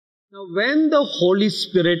Now, when the Holy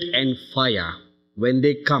Spirit and fire, when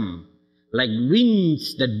they come, like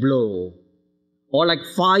winds that blow, or like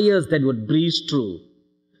fires that would breeze through,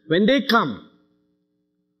 when they come,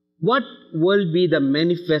 what will be the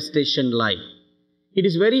manifestation like? It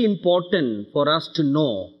is very important for us to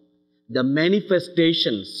know the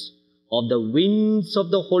manifestations of the winds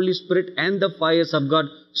of the Holy Spirit and the fires of God,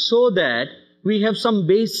 so that we have some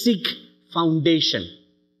basic foundation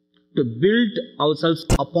to build ourselves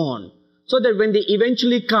upon, so that when they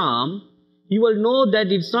eventually come, you will know that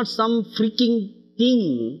it's not some freaking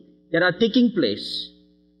thing that are taking place,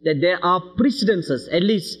 that there are precedences, at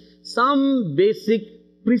least some basic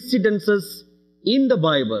precedences in the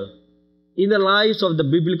Bible, in the lives of the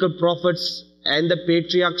biblical prophets and the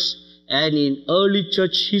patriarchs and in early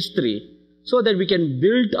church history, so that we can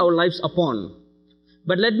build our lives upon.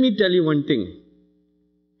 But let me tell you one thing.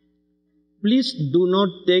 Please do not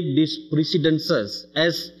take these precedences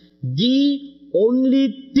as the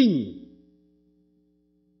only thing.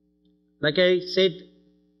 Like I said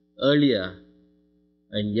earlier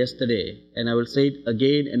and yesterday, and I will say it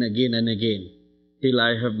again and again and again till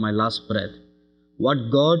I have my last breath. What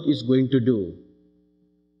God is going to do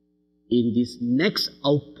in this next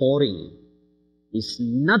outpouring is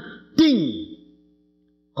nothing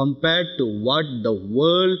compared to what the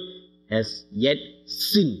world has yet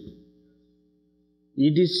seen.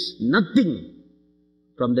 It is nothing.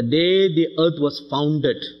 From the day the earth was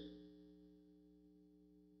founded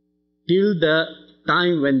till the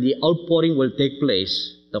time when the outpouring will take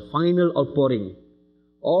place, the final outpouring,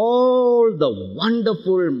 all the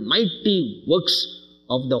wonderful, mighty works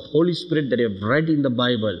of the Holy Spirit that you have read in the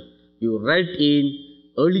Bible, you read in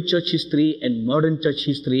early church history and modern church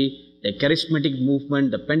history, the charismatic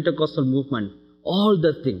movement, the Pentecostal movement, all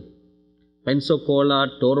the things, Pensacola,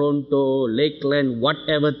 Toronto, Lakeland,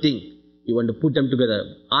 whatever thing, you want to put them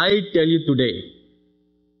together. I tell you today,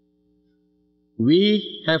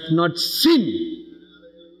 we have not seen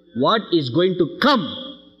what is going to come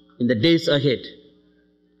in the days ahead.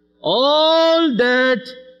 All that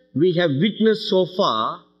we have witnessed so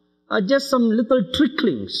far are just some little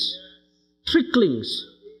tricklings.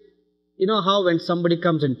 You know how when somebody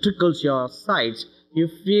comes and trickles your sides, you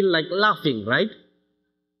feel like laughing, right?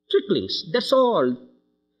 Tricklings, that's all.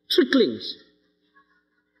 Tricklings.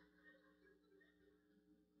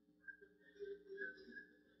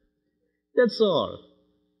 That's all.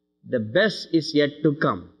 The best is yet to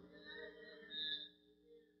come.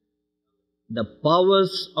 The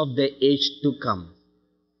powers of the age to come.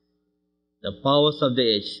 The powers of the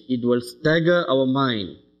age. It will stagger our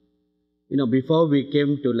mind. You know, before we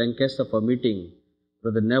came to Lancaster for meeting,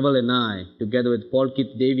 Brother Neville and I, together with Paul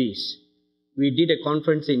Keith Davies, we did a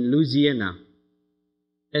conference in Louisiana.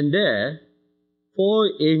 And there, 4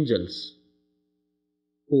 angels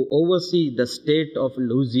who oversee the state of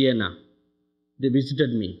Louisiana, they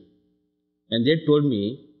visited me. And they told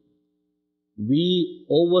me, we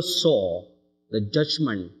oversaw the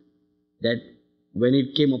judgment that when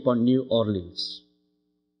it came upon New Orleans.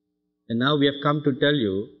 And now we have come to tell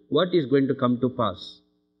you what is going to come to pass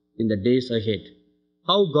in the days ahead.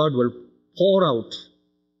 How God will pour out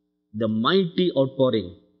the mighty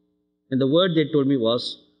outpouring. And the word they told me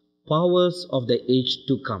was, powers of the age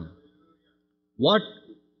to come. What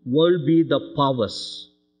will be the powers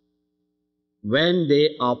when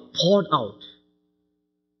they are poured out?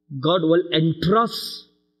 God will entrust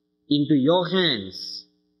into your hands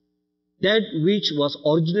that which was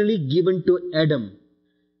originally given to Adam,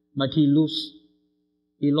 but he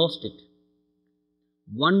lost it.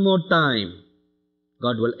 One more time,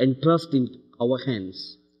 God will entrust in our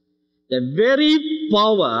hands the very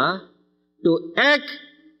power to act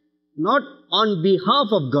not on behalf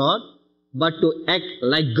of God, but to act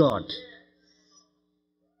like God.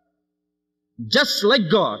 Just like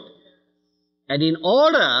God. And in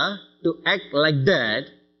order to act like that,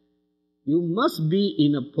 you must be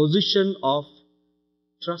in a position of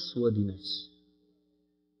trustworthiness.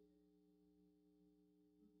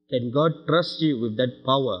 Can God trust you with that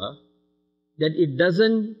power, that it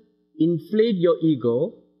doesn't inflate your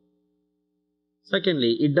ego?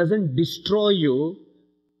 Secondly, it doesn't destroy you,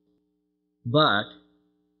 but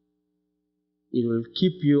it will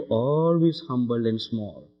keep you always humble and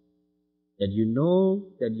small. That you know,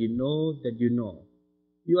 that you know, that you know.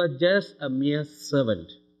 You are just a mere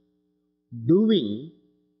servant, doing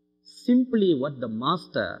simply what the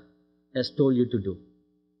Master has told you to do.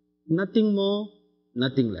 Nothing more,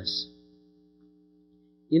 nothing less.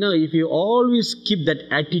 You know, if you always keep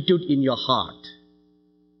that attitude in your heart,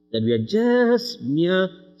 that we are just mere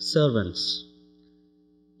servants.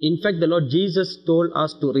 In fact, the Lord Jesus told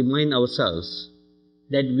us to remind ourselves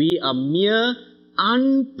that we are mere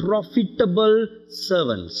unprofitable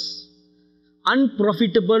servants.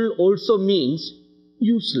 Unprofitable also means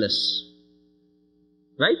useless.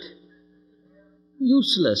 Right?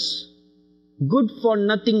 Useless. Good for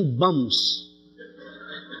nothing bums.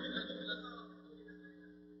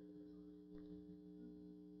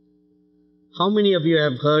 How many of you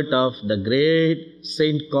have heard of the great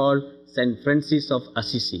saint called Saint Francis of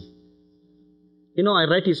Assisi? You know, I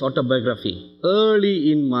read his autobiography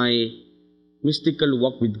early in my mystical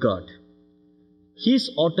walk with God.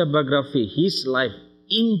 His autobiography, his life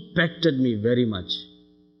impacted me very much.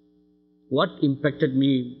 What impacted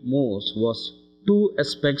me most was two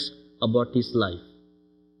aspects about his life.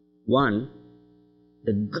 One,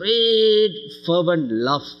 the great fervent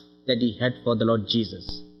love that he had for the Lord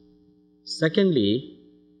Jesus. Secondly,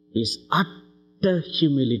 his utter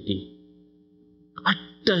humility.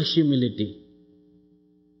 Utter humility.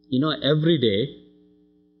 You know, every day,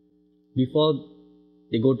 before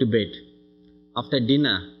they go to bed, after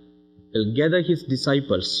dinner, he'll gather his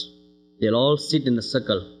disciples. They'll all sit in a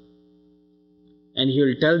circle. And he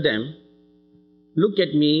will tell them, look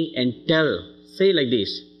at me and say like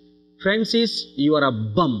this, Francis, you are a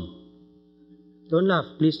bum. Don't laugh,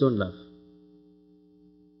 please don't laugh.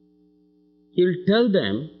 He will tell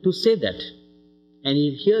them to say that. And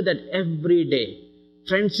he'll hear that every day.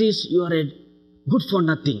 Francis, you are a good for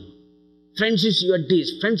nothing. Francis, you are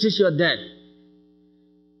this. Francis, you are that.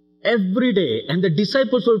 Every day. And the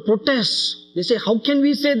disciples will protest. They say, how can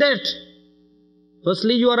we say that?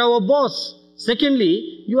 Firstly, you are our boss.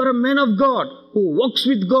 Secondly, you are a man of God who walks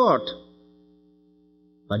with God.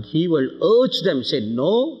 But he will urge them, say,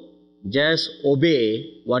 no, just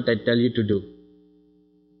obey what I tell you to do.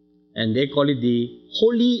 And they call it the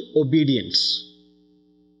holy obedience.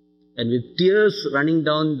 And with tears running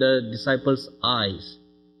down the disciples' eyes,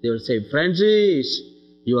 they will say, Francis,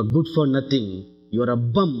 you are good for nothing. You are a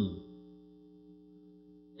bum.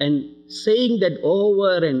 And saying that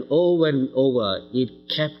over and over and over, it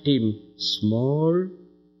kept him small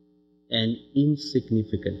and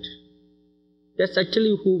insignificant. That's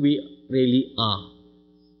actually who we really are.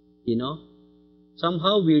 You know,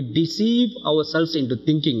 somehow we deceive ourselves into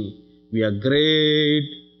thinking we are great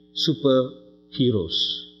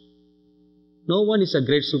superheroes. No one is a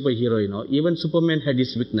great superhero, you know. Even Superman had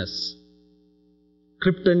his weakness.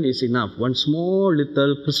 Krypton is enough. One small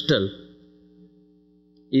little crystal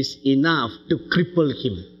is enough to cripple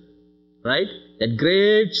him. Right? That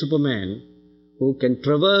great Superman who can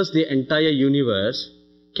traverse the entire universe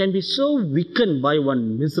can be so weakened by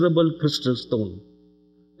one miserable crystal stone.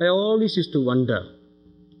 I always used to wonder,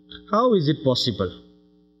 how is it possible?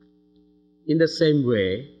 In the same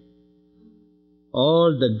way,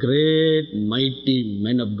 all the great mighty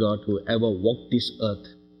men of God who ever walked this earth,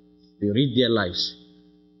 we read their lives,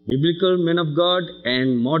 biblical men of God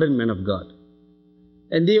and modern men of God.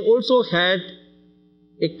 And they also had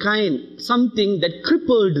something that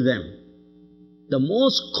crippled them. The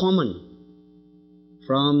most common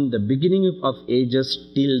from the beginning of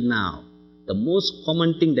ages till now, the most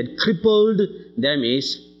common thing that crippled them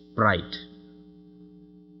is pride.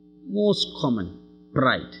 Most common,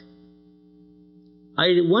 pride.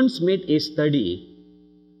 I once made a study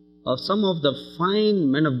of some of the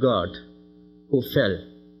fine men of God who fell.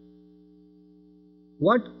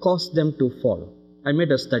 What caused them to fall? I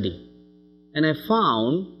made a study. And I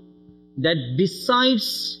found that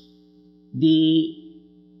besides the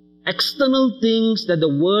external things that the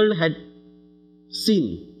world had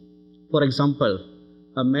seen, for example,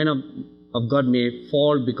 a man of God may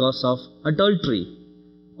fall because of adultery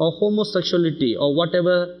or homosexuality or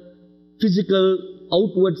whatever physical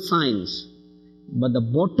outward signs. But the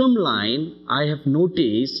bottom line I have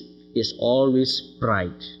noticed is always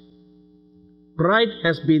pride. Pride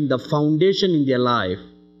has been the foundation in their life.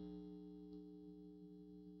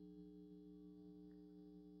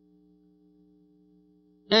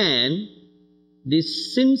 And the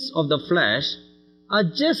sins of the flesh are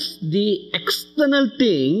just the external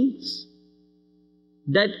things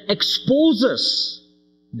that exposes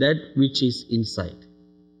that which is inside.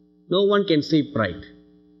 No one can see pride,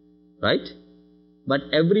 right? But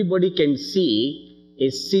everybody can see a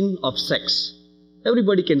sin of sex.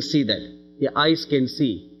 Everybody can see that. The eyes can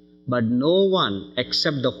see. But no one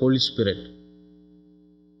except the Holy Spirit.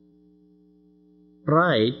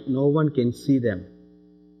 Pride, no one can see them.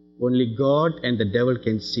 Only God and the devil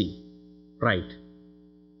can see pride.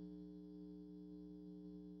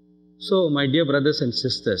 So, my dear brothers and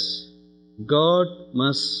sisters, God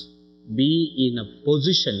must be in a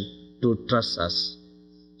position to trust us.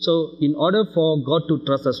 So, in order for God to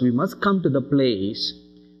trust us, we must come to the place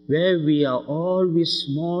where we are always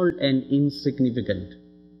small and insignificant.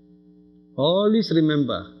 Always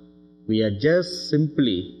remember, we are just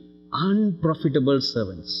simply unprofitable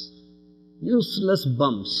servants, useless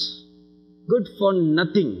bums, good for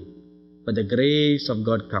nothing, but the grace of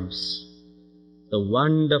God comes, the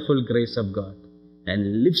wonderful grace of God,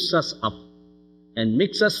 and lifts us up and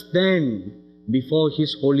makes us stand before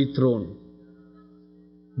His holy throne.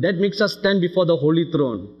 That makes us stand before the holy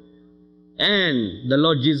throne. And the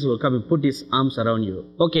Lord Jesus will come and put His arms around you.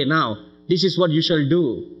 Okay, now, this is what you shall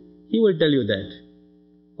do. He will tell you that.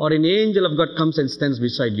 Or an angel of God comes and stands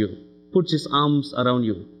beside you, puts his arms around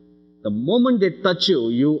you. The moment they touch you,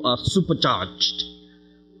 you are supercharged.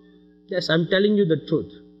 Yes, I'm telling you the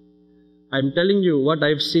truth. I'm telling you what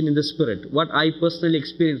I've seen in the Spirit, what I personally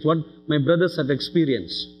experienced, what my brothers have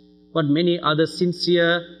experienced, what many other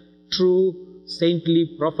sincere, true,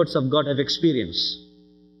 saintly prophets of God have experienced.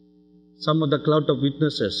 Some of the cloud of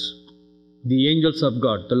witnesses, the angels of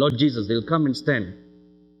God, the Lord Jesus, they'll come and stand.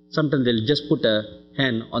 Sometimes they'll just put a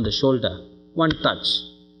hand on the shoulder. One touch.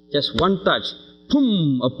 Just one touch.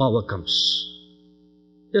 Boom! A power comes.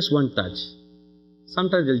 Just one touch.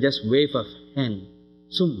 Sometimes they'll just wave a hand.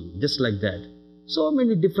 Zoom! Just like that. So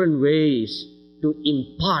many different ways to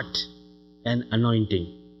impart an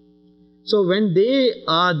anointing. So when they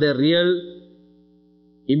are the real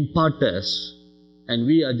imparters and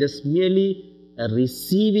we are just merely a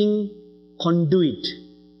receiving conduit,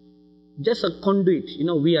 just a conduit,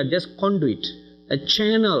 we are just conduit, a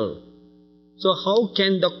channel. So how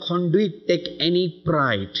can the conduit take any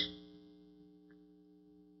pride?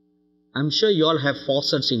 I'm sure you all have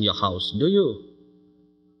faucets in your house, do you?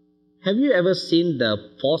 Have you ever seen the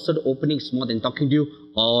faucet opening its mouth and talking to you,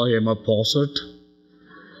 I am a faucet.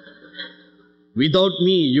 Without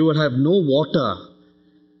me, you will have no water.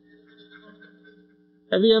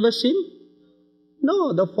 Have you ever seen?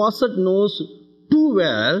 No, the faucet knows too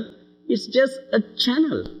well. It's just a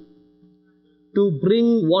channel to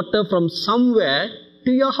bring water from somewhere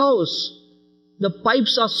to your house. The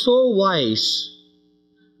pipes are so wise.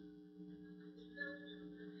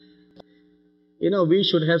 We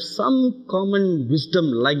should have some common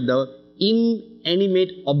wisdom like the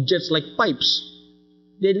inanimate objects like pipes.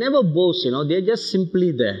 They never boast, they're just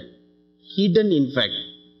simply there. Hidden, in fact.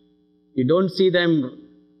 You don't see them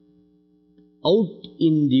out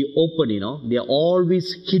in the open, they are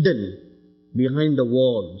always hidden behind the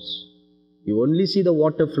walls. You only see the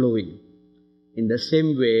water flowing. In the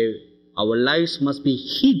same way, our lives must be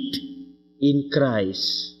hid in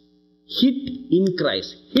Christ. Hid in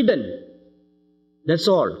Christ. Hidden. That's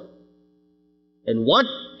all. And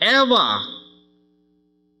whatever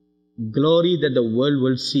glory that the world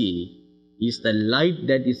will see is the light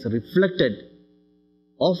that is reflected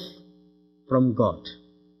off from God.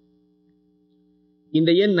 In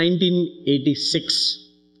the year 1986,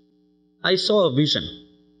 I saw a vision.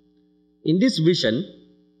 In this vision,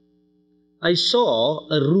 I saw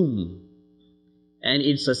a room, and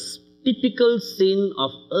it's a typical scene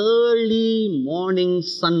of early morning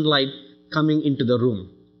sunlight coming into the room.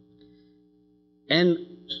 And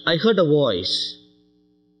I heard a voice.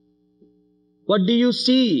 What do you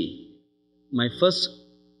see? My first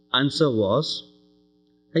answer was,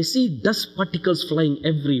 I see dust particles flying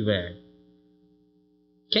everywhere.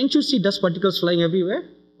 Can't you see dust particles flying everywhere?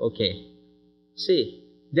 Okay. See,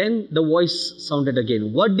 then the voice sounded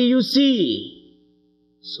again. What do you see?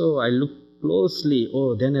 So I looked closely.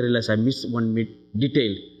 Oh, then I realized I missed one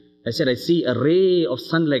detail. I said, I see a ray of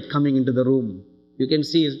sunlight coming into the room. You can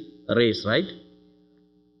see rays, right?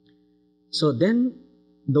 So then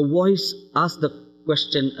the voice asked the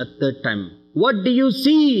question a third time. What do you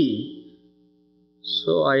see?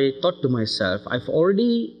 So I thought to myself, I've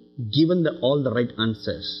already given all the right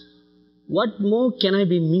answers. What more can I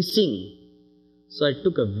be missing? So I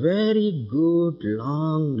took a very good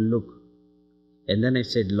long look. And then I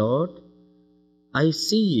said, Lord, I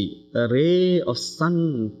see a ray of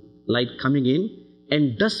sunlight coming in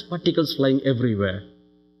and dust particles flying everywhere.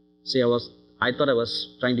 See, I thought I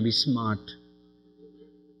was trying to be smart.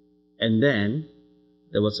 And then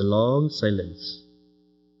there was a long silence.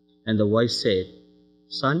 And the voice said,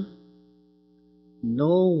 Son,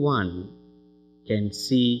 no one can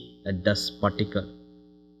see a dust particle.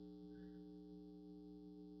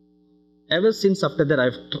 Ever since after that,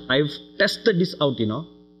 I've tested this out,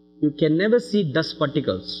 You can never see dust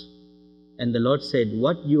particles. And the Lord said,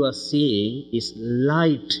 what you are seeing is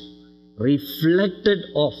light reflected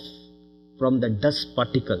off from the dust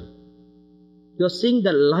particle. You are seeing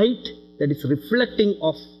the light that is reflecting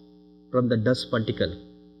off from the dust particle.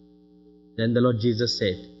 Then the Lord Jesus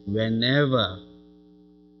said, whenever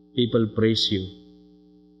people praise you,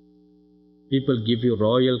 People give you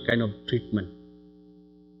royal kind of treatment.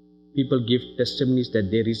 People give testimonies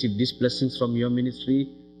that they receive these blessings from your ministry,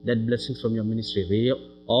 that blessings from your ministry.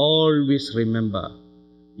 Always remember,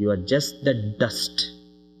 you are just the dust.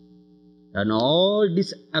 And all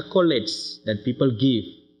these accolades that people give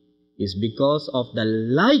is because of the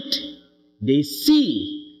light they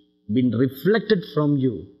see being reflected from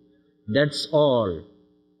you. That's all.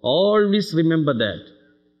 Always remember that.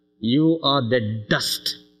 You are the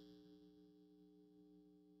dust.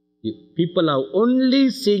 People are only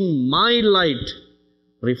seeing my light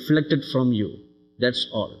reflected from you. That's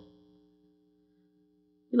all.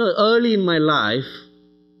 Early in my life,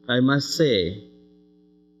 I must say,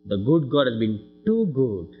 the good God has been too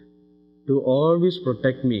good to always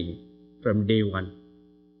protect me from day one.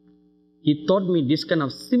 He taught me this kind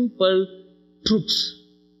of simple truths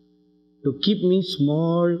to keep me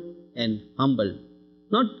small and humble.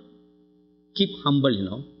 Not keep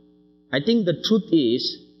humble, I think the truth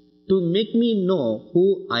is to make me know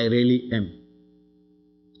who I really am.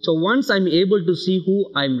 So once I'm able to see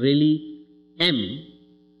who I really am,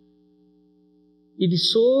 it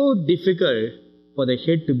is so difficult for the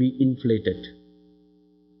head to be inflated.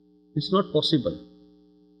 It's not possible.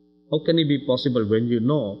 How can it be possible when you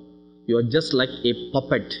know you are just like a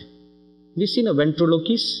puppet? You seen a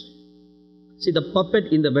ventriloquist? See the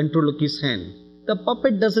puppet in the ventriloquist's hand. The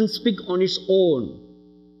puppet doesn't speak on its own.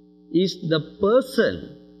 It's the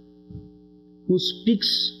person who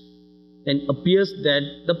speaks and appears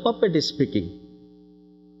that the puppet is speaking.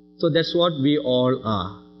 So that's what we all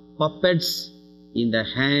are. Puppets in the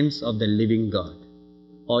hands of the living God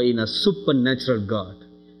or in a supernatural God.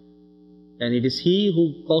 And it is He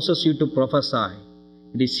who causes you to prophesy.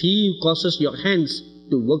 It is He who causes your hands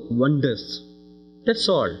to work wonders. That's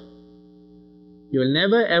all. You will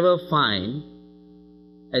never ever find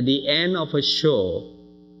at the end of a show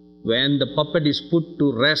when the puppet is put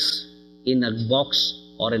to rest in a box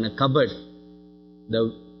or in a cupboard,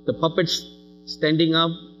 the puppet's standing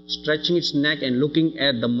up, stretching its neck and looking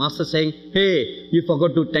at the master saying, "Hey, you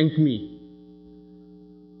forgot to thank me."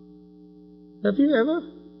 Have you ever?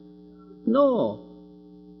 No.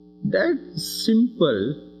 That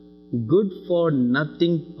simple, good for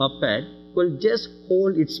nothing puppet will just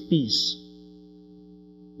hold its peace.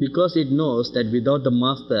 Because it knows that without the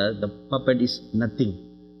master, the puppet is nothing.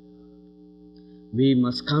 We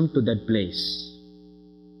must come to that place.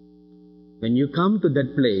 When you come to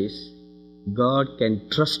that place, God can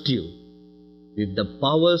trust you with the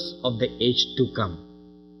powers of the age to come.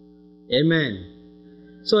 Amen.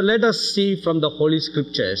 So let us see from the Holy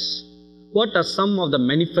Scriptures what are some of the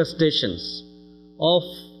manifestations of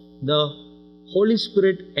the Holy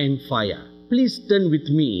Spirit and fire. Please turn with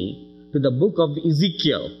me to the book of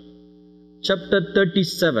Ezekiel, chapter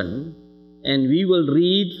 37, and we will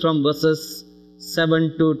read from verses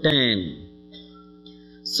 7 to 10.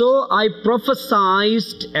 So I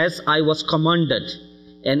prophesied as I was commanded,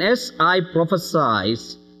 and as I prophesied,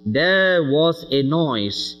 there was a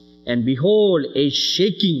noise, and behold, a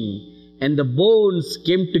shaking, and the bones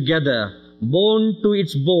came together, bone to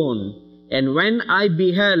its bone. And when I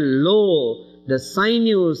beheld, lo, the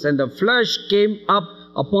sinews and the flesh came up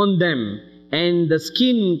upon them, and the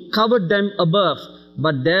skin covered them above,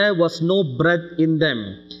 but there was no breath in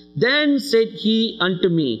them. Then said he unto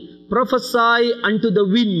me, Prophesy unto the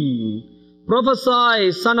wind,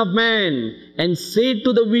 prophesy, Son of man, and say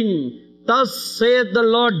to the wind, Thus saith the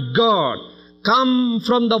Lord God, Come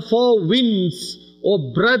from the four winds,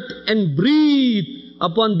 O breath, and breathe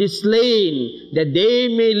upon this slain, that they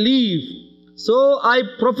may live. So I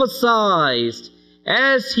prophesied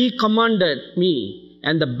as he commanded me,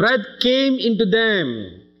 and the breath came into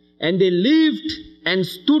them, and they lived and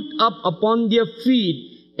stood up upon their feet,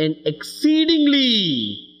 an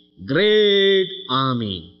exceedingly great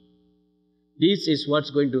army. This is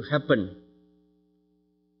what's going to happen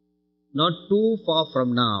not too far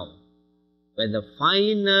from now, when the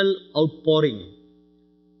final outpouring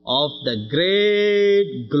of the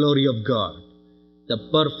great glory of God, the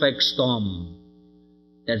perfect storm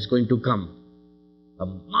that's going to come. A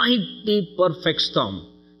mighty perfect storm.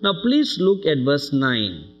 Now please look at verse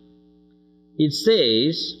 9. It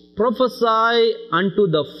says, Prophesy unto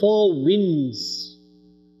the four winds.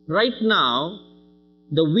 Right now,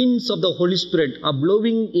 the winds of the Holy Spirit are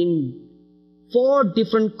blowing in 4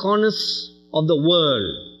 different corners of the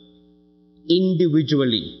world,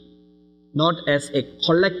 individually, not as a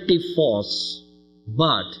collective force.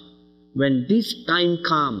 But when this time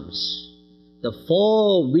comes, the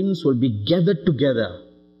 4 winds will be gathered together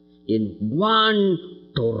in one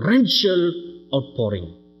torrential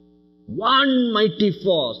outpouring, one mighty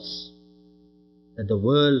force. that the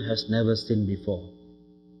world has never seen before.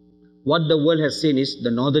 What the world has seen is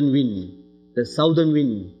the northern wind, the southern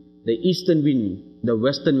wind, the eastern wind, the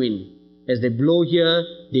western wind. As they blow here,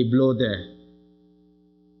 they blow there.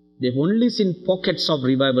 They've only seen pockets of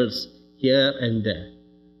revivals here and there.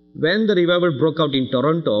 When the revival broke out in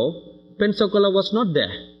Toronto, Pensacola was not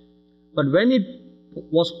there. But when it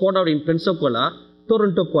was poured out in Pensacola,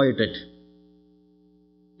 Toronto quieted.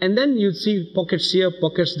 And then you see pockets here,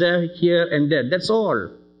 pockets there, here and there. That's all.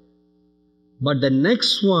 But the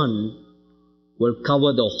next one will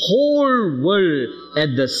cover the whole world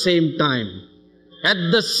at the same time. At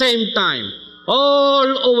the same time.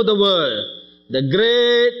 All over the world. The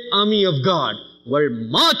great army of God will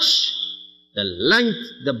march the length,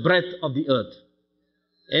 the breadth of the earth.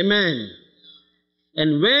 Amen.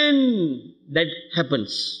 And when that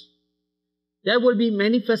happens, there will be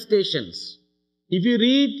manifestations. If you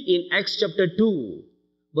read in Acts chapter 2,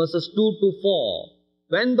 verses 2 to 4,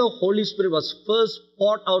 when the Holy Spirit was first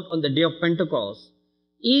poured out on the day of Pentecost,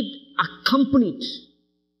 it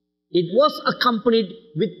was accompanied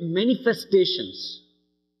with manifestations.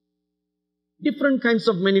 Different kinds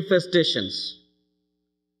of manifestations.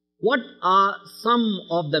 What are some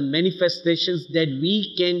of the manifestations that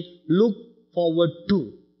we can look forward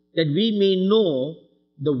to? That we may know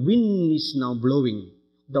the wind is now blowing.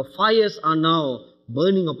 The fires are now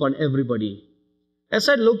burning upon everybody. As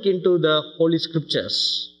I look into the Holy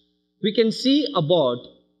Scriptures, we can see about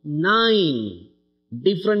 9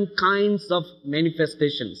 different kinds of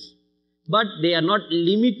manifestations. But they are not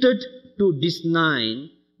limited to these 9,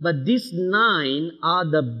 but these 9 are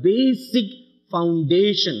the basic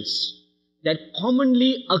foundations that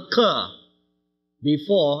commonly occur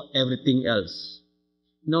before everything else.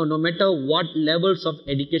 Now, no matter what levels of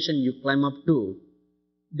education you climb up to,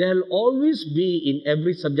 there will always be in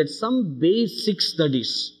every subject some basic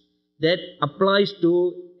studies that applies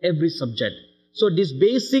to every subject. So these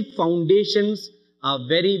basic foundations are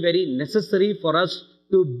very, very necessary for us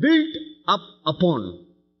to build up upon.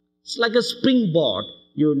 It's like a springboard.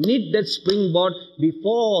 You need that springboard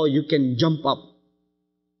before you can jump up.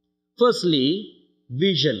 Firstly,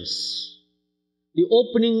 visions. The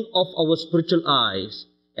opening of our spiritual eyes,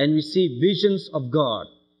 and we see visions of God.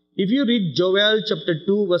 If you read Joel chapter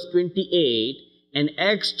 2 verse 28 and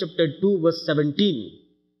Acts chapter 2 verse 17,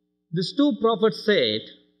 these 2 prophets said,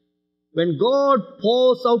 when God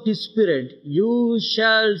pours out His Spirit, you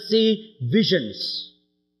shall see visions.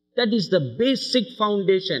 That is the basic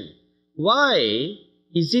foundation. Why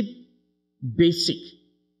is it basic?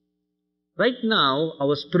 Right now,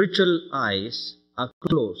 our spiritual eyes are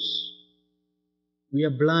closed. We are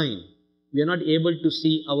blind. We are not able to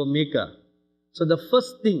see our Maker. So the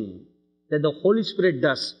first thing that the Holy Spirit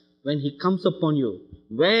does when He comes upon you,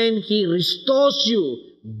 when He restores you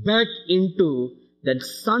back into that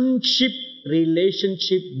sonship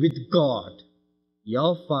relationship with God,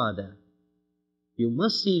 your Father, you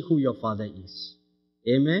must see who your Father is.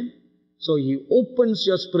 Amen? So He opens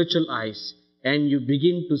your spiritual eyes and you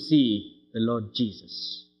begin to see the Lord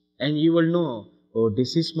Jesus. And you will know, oh,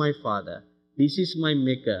 this is my Father, this is my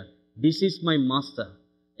Maker, this is my Master.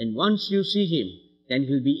 And once you see Him, then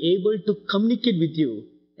He'll be able to communicate with you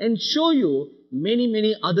and show you many,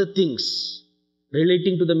 many other things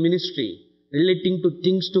relating to the ministry, relating to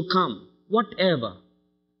things to come, whatever.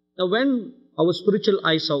 Now, when our spiritual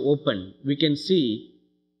eyes are open, we can see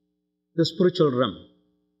the spiritual realm.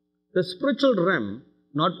 The spiritual realm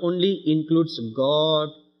not only includes God,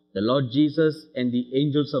 the Lord Jesus, and the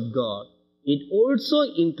angels of God, it also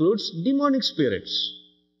includes demonic spirits.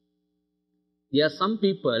 There are some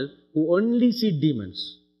people who only see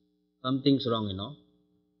demons. Something's wrong,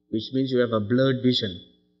 which means you have a blurred vision.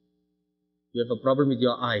 You have a problem with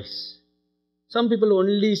your eyes. Some people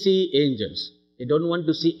only see angels. They don't want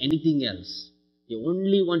to see anything else. They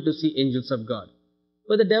only want to see angels of God.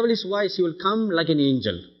 But the devil is wise. He will come like an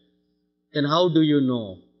angel. Then how do you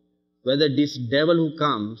know whether this devil who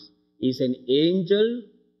comes is an angel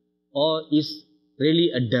or is really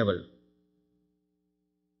a devil?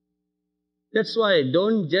 That's why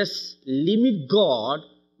don't just limit God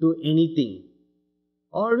to anything.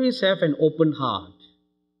 Always have an open heart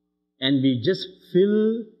and be just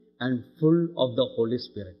filled and full of the Holy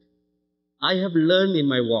Spirit. I have learned in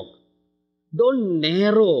my walk, don't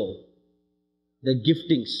narrow the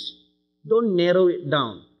giftings. Don't narrow it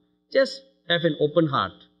down. Just have an open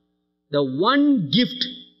heart. The one gift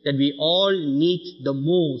that we all need the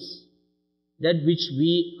most, that which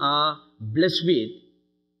we are blessed with,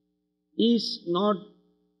 is not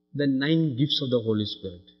the 9 gifts of the Holy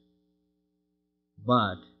Spirit,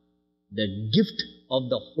 but the gift of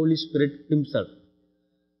the Holy Spirit Himself.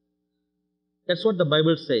 That's what the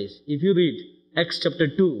Bible says. If you read Acts chapter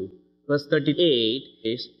 2, verse 38,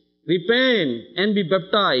 is, repent and be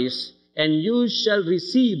baptized, and you shall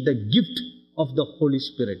receive the gift of the Holy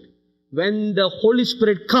Spirit. When the Holy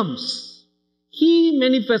Spirit comes, He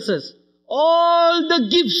manifests all the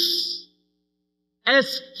gifts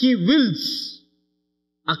as He wills,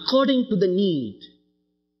 according to the need.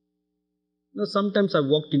 Sometimes I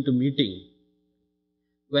walked into meeting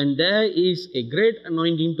when there is a great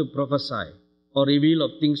anointing to prophesy or reveal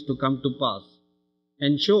of things to come to pass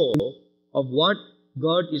and show of what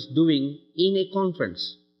God is doing in a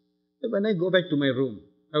conference. When I go back to my room,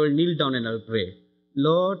 I will kneel down and I will pray,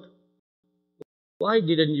 Lord, why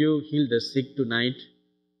didn't you heal the sick tonight?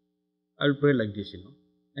 I will pray like this,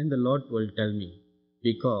 and the Lord will tell me,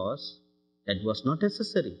 because that was not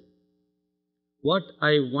necessary. What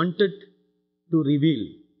I wanted to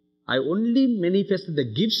reveal, I only manifested the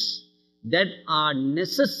gifts that are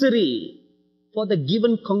necessary for the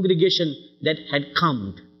given congregation that had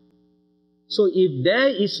come. So if there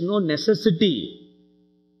is no necessity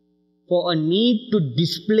for a need to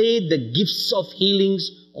display the gifts of healings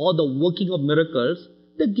or the working of miracles,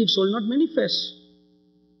 the gifts will not manifest.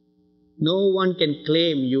 No one can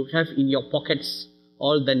claim you have in your pockets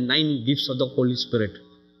all the 9 gifts of the Holy Spirit.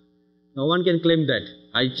 No one can claim that.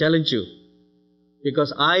 I challenge you.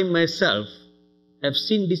 Because I myself have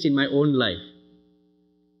seen this in my own life.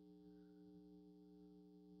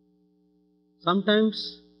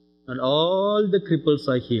 Sometimes not all the cripples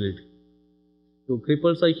are healed. 2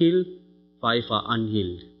 cripples are healed, 5 are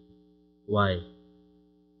unhealed. Why?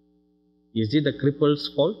 Is it the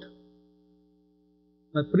cripple's fault?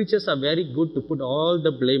 My preachers are very good to put all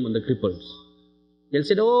the blame on the cripples. They'll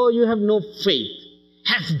say, oh, you have no faith.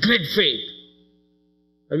 Have great faith.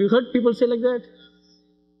 Have you heard people say like that?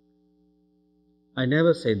 I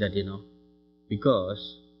never say that,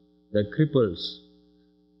 because the cripples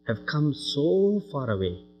have come so far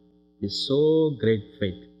away with so great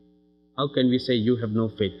faith. How can we say you have no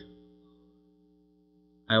faith?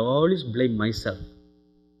 I always blame myself.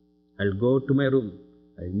 I'll go to my room,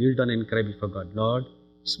 I'll kneel down and cry before God, Lord,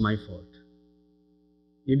 it's my fault.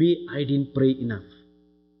 Maybe I didn't pray enough.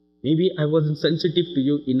 Maybe I wasn't sensitive to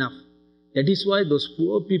you enough. That is why those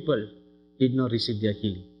poor people did not receive their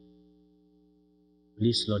healing.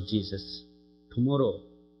 Please, Lord Jesus, tomorrow,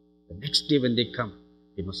 the next day when they come,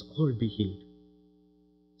 they must all be healed.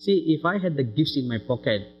 See, if I had the gifts in my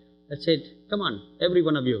pocket, I said, come on, every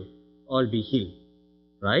one of you, all be healed.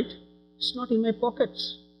 Right? It's not in my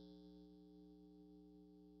pockets.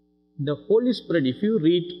 The Holy Spirit, if you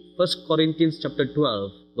read 1 Corinthians chapter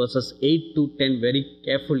 12, verses 8 to 10 very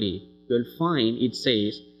carefully, you will find it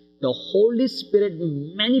says, the Holy Spirit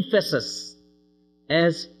manifests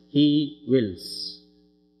as He wills.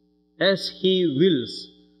 As He wills,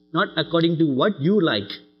 not according to what you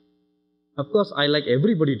like. Of course, I like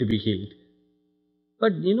everybody to be healed.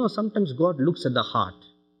 But sometimes God looks at the heart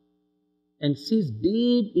and sees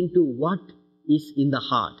deep into what is in the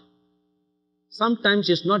heart. Sometimes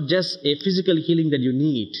it's not just a physical healing that you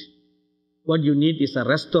need. What you need is a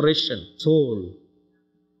restoration, soul.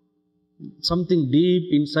 Something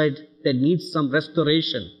deep inside that needs some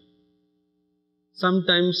restoration.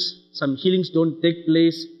 Sometimes some healings don't take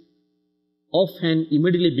place offhand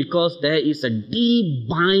immediately because there is a deep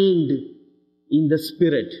bind in the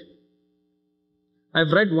spirit.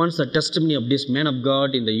 I've read once a testimony of this man of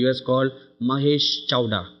God in the US called Mahesh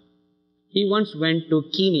Chowda. He once went to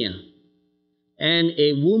Kenya and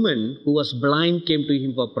a woman who was blind came to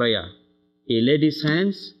him for prayer. He laid his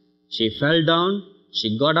hands, she fell down,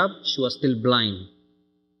 she got up, she was still blind.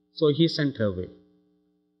 So he sent her away.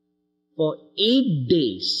 For 8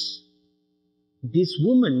 days, this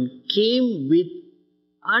woman came with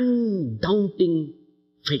undaunting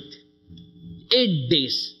faith. 8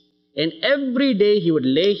 days. And every day he would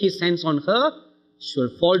lay his hands on her, she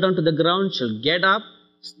will fall down to the ground, she will get up,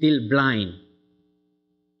 still blind.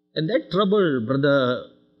 And that troubled Brother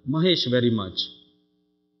Mahesh very much.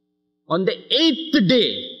 On the 8th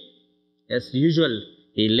day, as usual,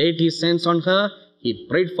 he laid his hands on her, he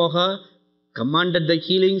prayed for her, commanded the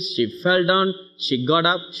healings, she fell down, she got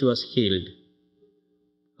up, she was healed.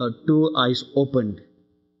 Her 2 eyes opened.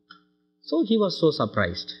 So he was so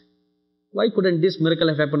surprised. Why couldn't this miracle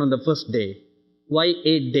have happened on the first day? Why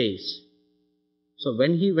 8 days? So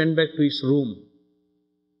when he went back to his room,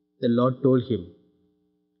 the Lord told him,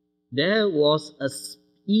 there was an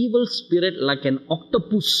evil spirit like an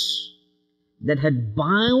octopus that had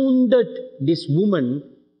bounded this woman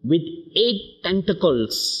with 8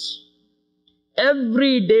 tentacles.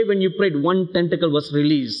 Every day when you prayed, 1 tentacle was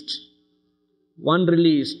released. One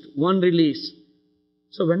released, one released.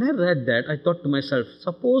 So when I read that, I thought to myself,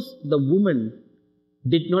 suppose the woman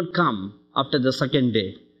did not come after the second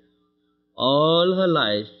day. All her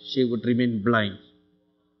life she would remain blind.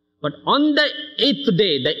 But on the 8th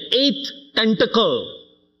day, the 8th tentacle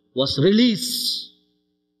was released.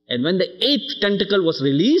 And when the 8th tentacle was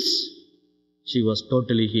released, she was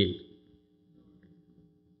totally healed.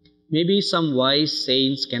 Maybe some wise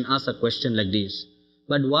saints can ask a question like this.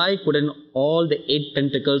 But why couldn't all the 8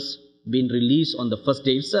 tentacles been released on the first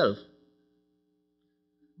day itself?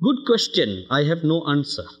 Good question. I have no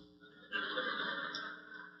answer.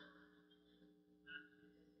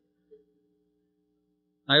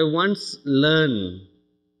 I once learned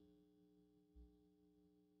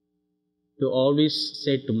to always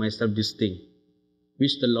say to myself this thing,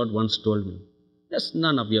 which the Lord once told me. That's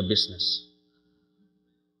none of your business.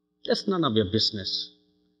 That's none of your business.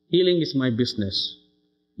 Healing is my business.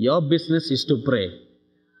 Your business is to pray.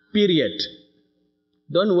 Period.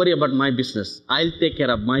 Don't worry about my business. I'll take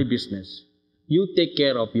care of my business. You take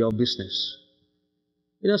care of your business.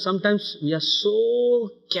 Sometimes we are so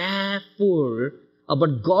careful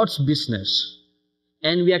about God's business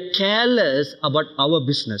and we are careless about our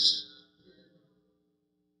business.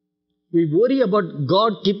 We worry about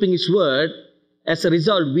God keeping His word. As a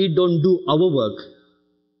result, we don't do our work.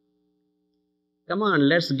 Come on,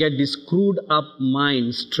 let's get this screwed up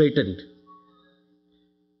mind straightened.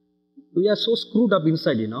 We are so screwed up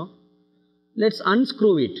inside, Let's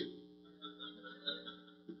unscrew it.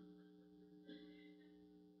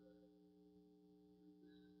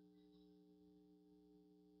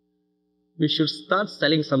 We should start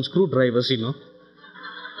selling some screwdrivers,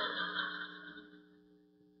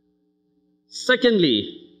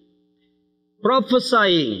 Secondly,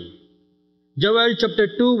 prophesying. Joel chapter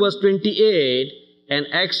 2 verse 28 and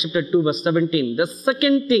Acts chapter 2 verse 17. The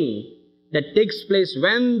second thing that takes place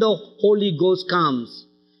when the Holy Ghost comes,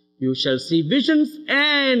 you shall see visions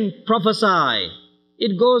and prophesy.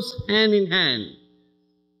 It goes hand in hand.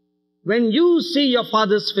 When you see your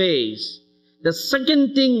Father's face, the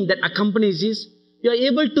second thing that accompanies is you are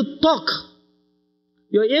able to talk.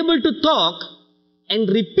 You are able to talk and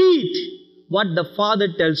repeat what the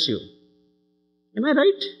Father tells you. Am I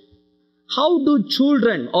right? How do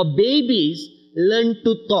children or babies learn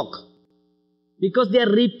to talk? Because they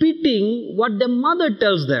are repeating what the mother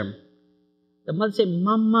tells them. The mother says,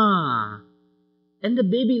 Mama. And the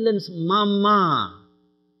baby learns, Mama.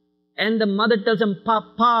 And the mother tells him,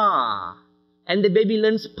 Papa. And the baby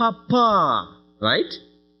learns, Papa. Right?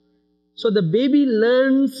 So the baby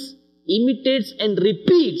learns, imitates and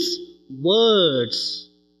repeats words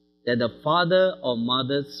that the father or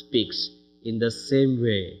mother speaks. In the same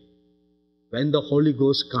way, when the Holy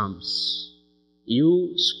Ghost comes,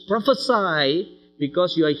 you prophesy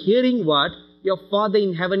because you are hearing what your Father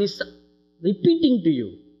in heaven is repeating to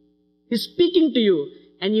you. He's speaking to you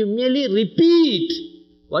and you merely repeat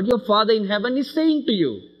what your Father in heaven is saying to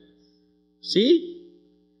you. See?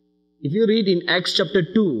 If you read in Acts chapter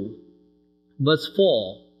 2, verse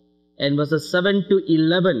 4 and verses 7 to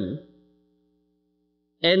 11,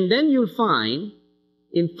 and then you'll find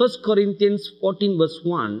in 1 Corinthians 14 verse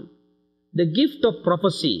 1, the gift of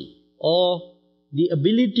prophecy or the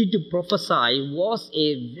ability to prophesy was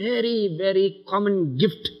a very, very common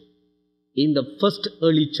gift in the first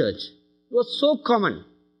early church. It was so common.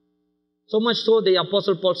 So much so the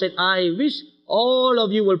Apostle Paul said, I wish all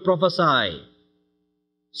of you will prophesy.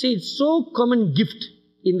 See, it's so common gift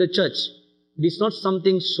in the church. It is not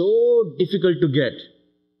something so difficult to get.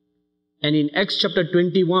 And in Acts chapter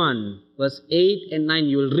 21, verse 8 and 9,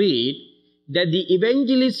 you will read that the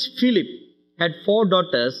evangelist Philip had 4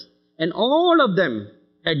 daughters and all of them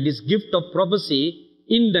had this gift of prophecy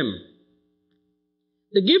in them.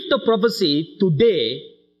 The gift of prophecy today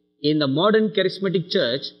in the modern charismatic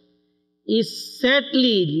church is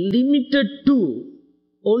sadly limited to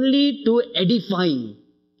only to edifying,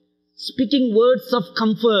 speaking words of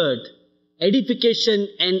comfort, edification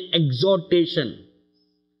and exhortation.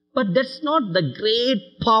 But that's not the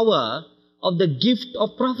great power of the gift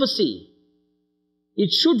of prophecy.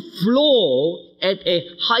 It should flow at a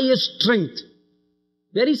higher strength.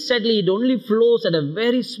 Very sadly, it only flows at a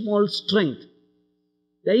very small strength.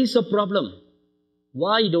 There is a problem.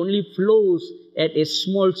 Why it only flows at a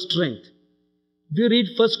small strength? If you read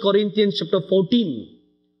 1 Corinthians chapter 14,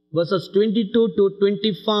 verses 22 to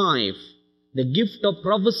 25, the gift of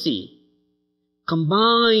prophecy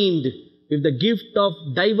combined with the gift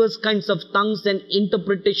of diverse kinds of tongues and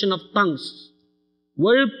interpretation of tongues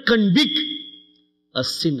will convict a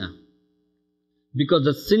sinner because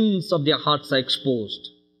the sins of their hearts are exposed,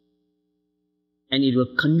 and it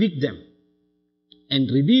will convict them and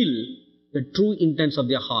reveal the true intents of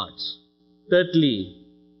their hearts. Thirdly,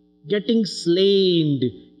 getting slain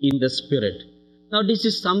in the Spirit. Now this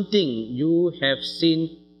is something you have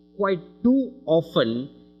seen quite too often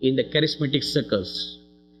in the charismatic circles.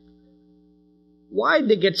 Why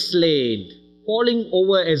they get slain? Falling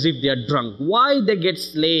over as if they are drunk. Why they get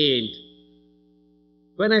slain?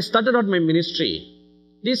 When I started out my ministry,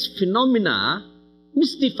 this phenomena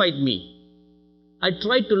mystified me. I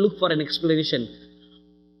tried to look for an explanation.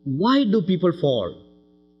 Why do people fall?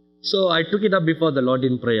 So I took it up before the Lord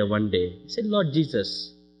in prayer one day. I said, Lord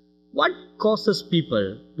Jesus, what causes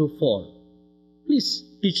people to fall? Please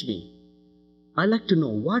teach me. I like to know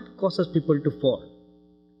what causes people to fall.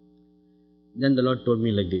 Then the Lord told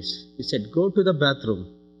me like this. He said, go to the bathroom,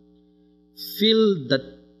 fill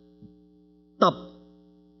the tub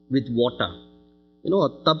with water. You know,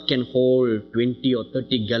 a tub can hold 20 or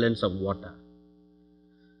 30 gallons of water.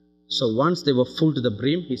 So once they were full to the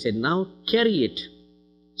brim, he said, now carry it.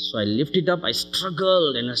 So I lifted it up, I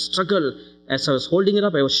struggled and I struggled. As I was holding it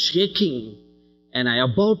up, I was shaking and I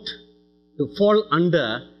about to fall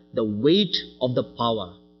under the weight of the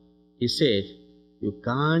power. He said, you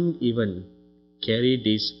can't even carry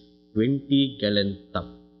this 20-gallon tub.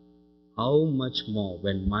 How much more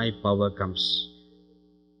when my power comes?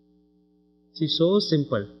 See, so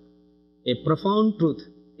simple. A profound truth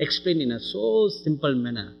explained in a so simple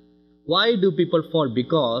manner. Why do people fall?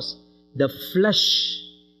 Because the flesh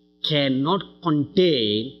cannot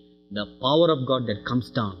contain the power of God that comes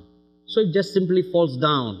down. So it just simply falls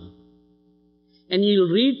down. And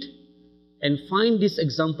you'll read and find these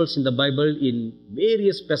examples in the Bible in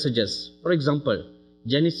various passages. For example,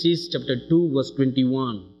 Genesis chapter 2 verse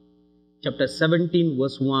 21, chapter 17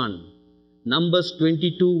 verse 1, Numbers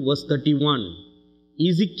 22 verse 31,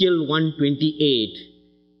 Ezekiel 1:28,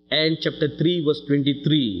 and chapter 3 verse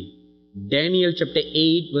 23, Daniel chapter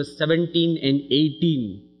 8 verse 17 and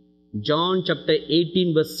 18, John chapter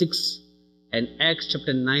 18 verse 6, and Acts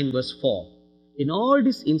chapter 9 verse 4. In all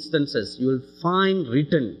these instances, you will find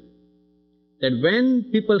written that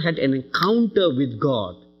when people had an encounter with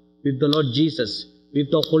God, with the Lord Jesus, with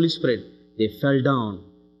the Holy Spirit, they fell down.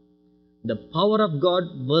 The power of God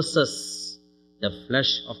versus the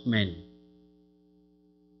flesh of man.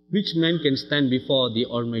 Which man can stand before the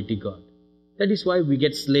Almighty God? That is why we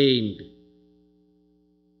get slain.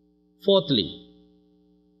 Fourthly,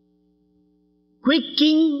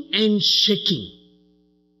 quaking and shaking.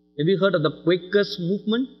 Have you heard of the Quakers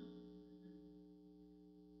movement?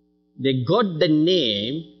 They got the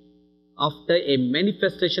name after a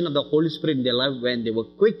manifestation of the Holy Spirit in their life when they were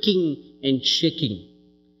quaking and shaking.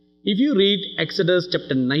 If you read Exodus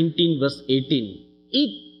chapter 19 verse 18,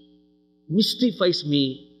 it mystifies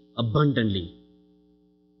me abundantly.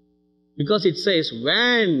 Because it says,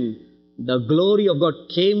 when the glory of God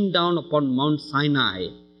came down upon Mount Sinai,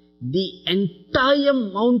 the entire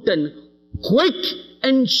mountain quaked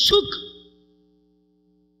and shook.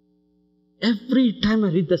 Every time I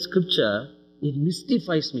read the scripture, it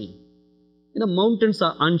mystifies me. You know, mountains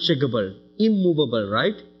are unshakable, immovable,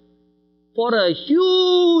 right? For a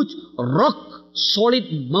huge rock solid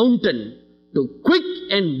mountain to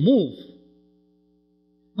quake and move.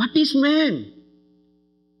 What is man?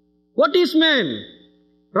 What is man?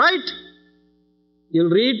 Right? You'll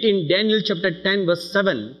read in Daniel chapter 10 verse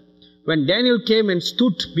 7, when Daniel came and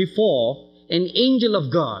stood before an angel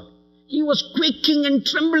of God, he was quaking and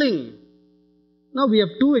trembling. Now we have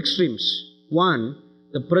two extremes. One,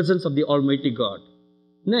 the presence of the Almighty God.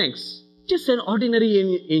 Next, just an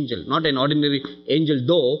ordinary angel, not an ordinary angel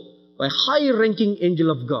though, a high-ranking angel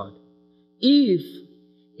of God. If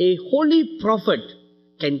a holy prophet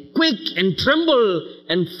can quake and tremble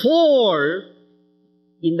and fall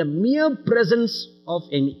in the mere presence of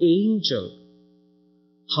an angel,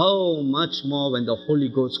 how much more when the Holy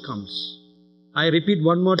Ghost comes? I repeat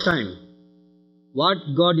one more time. What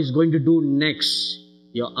God is going to do next,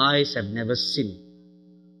 your eyes have never seen.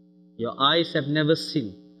 Your eyes have never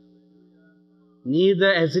seen.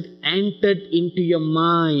 Neither has it entered into your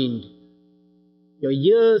mind. Your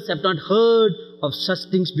ears have not heard of such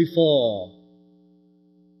things before.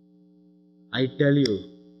 I tell you,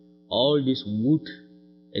 all this wood,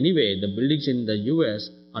 anyway, the buildings in the US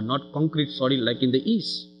are not concrete solid like in the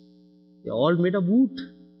East. They are all made of wood.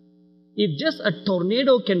 If just a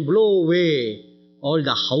tornado can blow away all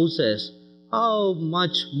the houses, how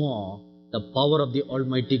much more the power of the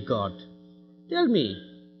Almighty God? Tell me,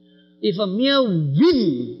 if a mere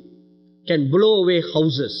wind can blow away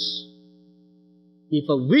houses, if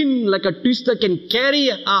a wind like a twister can carry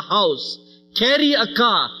a house, carry a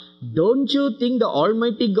car, don't you think the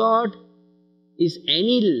Almighty God is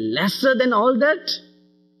any lesser than all that?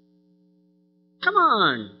 Come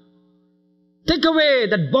on. Take away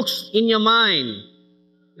that box in your mind.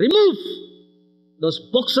 Remove those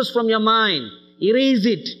boxes from your mind. Erase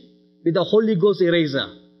it with the Holy Ghost eraser.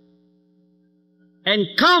 And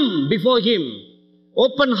come before Him.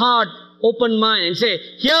 Open heart, open mind, and say,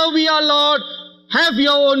 here we are, Lord. Have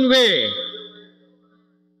your own way.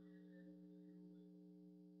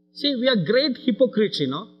 See, we are great hypocrites, you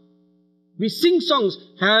know. We sing songs,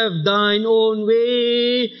 have thine own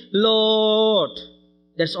way, Lord.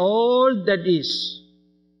 That's all that is.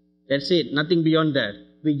 That's it, nothing beyond that.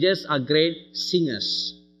 We just are great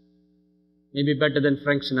singers. Maybe better than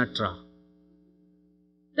Frank Sinatra.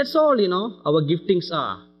 That's all, you know, our giftings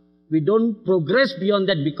are. We don't progress beyond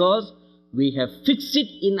that because we have fixed it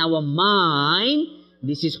in our mind.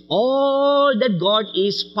 This is all that God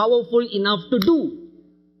is powerful enough to do.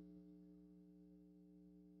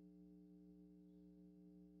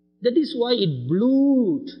 That is why it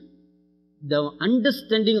blew the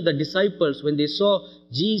understanding of the disciples when they saw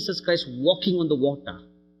Jesus Christ walking on the water.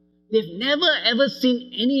 They've never ever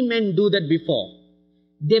seen any man do that before.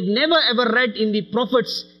 They've never ever read in the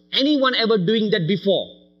prophets anyone ever doing that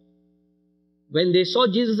before. When they saw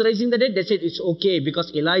Jesus raising the dead, they said it's okay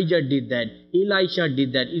because Elijah did that. Elisha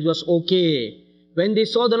did that. It was okay. When they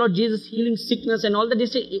saw the Lord Jesus healing sickness and all that, they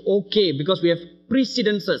said okay because we have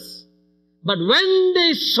precedences. But when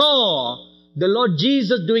they saw the Lord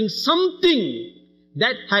Jesus doing something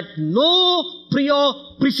that had no prior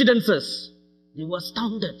precedences, they were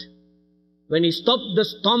astounded. When He stopped the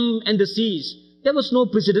storm and the seas, there was no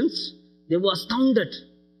precedence. They were astounded.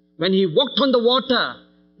 When He walked on the water,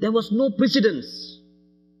 there was no precedence.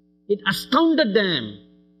 It astounded them.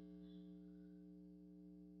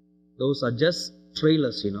 Those are just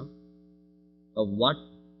trailers, you know, of what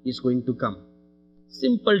is going to come.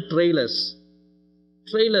 Simple trailers,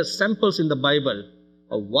 samples in the Bible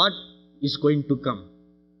of what is going to come.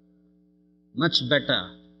 Much better,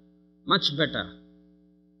 much better.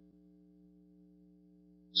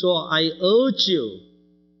 So I urge you,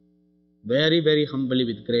 very, very humbly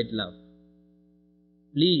with great love,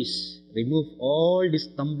 please remove all these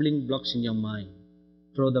stumbling blocks in your mind.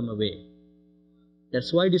 Throw them away.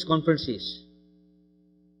 That's why this conference is.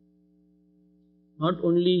 Not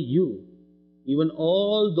only you, even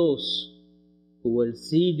all those who will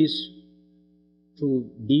see this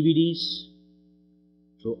through DVDs,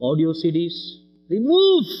 through audio CDs,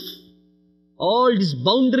 remove all these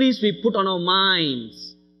boundaries we put on our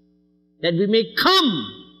minds that we may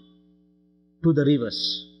come to the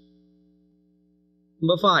rivers.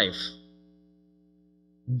 Number 5,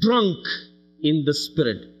 drunk in the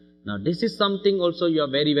Spirit. Now this is something also you are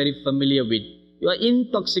very, very familiar with. You are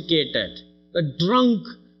intoxicated, drunk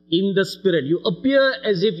in the Spirit. You appear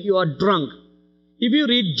as if you are drunk. If you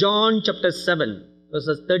read John chapter 7,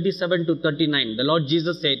 verses 37 to 39, the Lord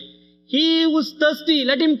Jesus said, he who is thirsty,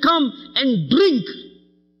 let him come and drink.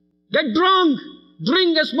 Get drunk.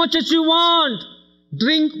 Drink as much as you want.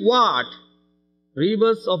 Drink what?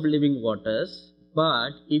 Rivers of living waters.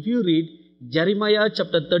 But if you read Jeremiah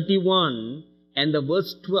chapter 31 and the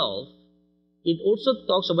verse 12, it also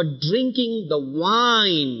talks about drinking the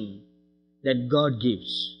wine that God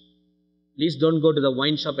gives. Please don't go to the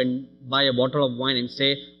wine shop and buy a bottle of wine and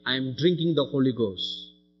say, I am drinking the Holy Ghost.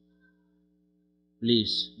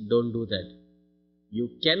 Please don't do that. You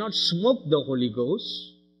cannot smoke the Holy Ghost.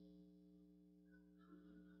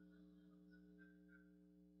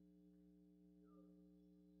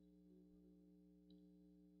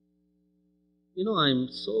 You know, I am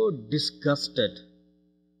so disgusted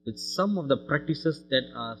with some of the practices that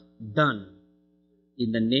are done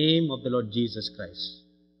in the name of the Lord Jesus Christ.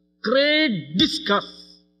 Great disgust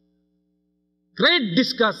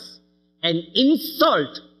and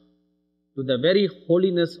insult to the very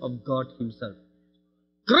holiness of God Himself.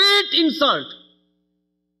 Great insult.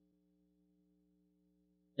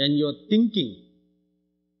 And you're thinking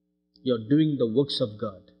you're doing the works of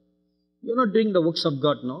God. You're not doing the works of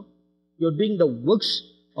God, no. You're doing the works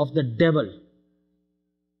of the devil.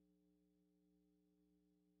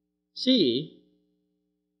 See,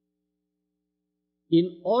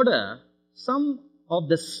 in order, some of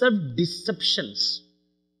the self-deceptions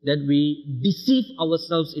that we deceive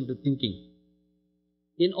ourselves into thinking,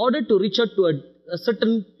 in order to reach out to a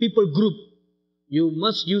certain people group, you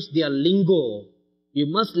must use their lingo. You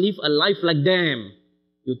must live a life like them.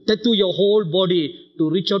 You tattoo your whole body to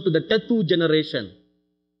reach out to the tattoo generation.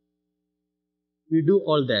 We do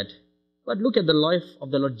all that. But look at the life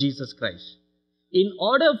of the Lord Jesus Christ. In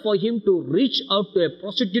order for Him to reach out to a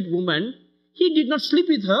prostitute woman, He did not sleep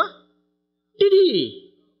with her. Did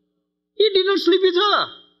He? He did not sleep with her.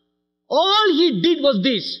 All He did was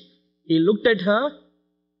this. He looked at her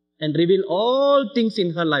and revealed all things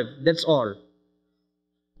in her life. That's all.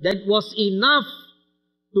 That was enough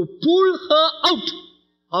to pull her out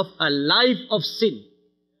of a life of sin.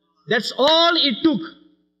 That's all it took.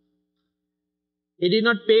 He did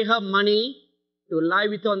not pay her money to lie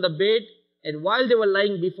with her on the bed. And while they were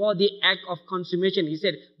lying before the act of consummation, he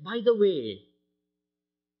said, by the way,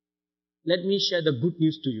 let me share the good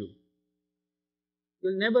news to you.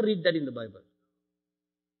 You'll never read that in the Bible.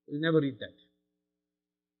 You'll never read that.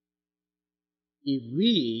 If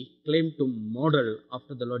we claim to model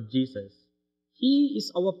after the Lord Jesus, He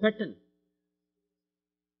is our pattern.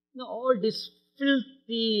 Now all these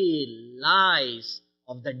filthy lies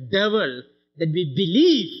of the devil that we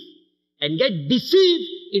believe and get deceived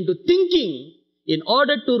into thinking in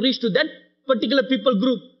order to reach to that particular people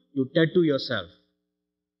group, you tattoo yourself.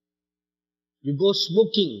 You go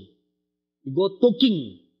smoking. You go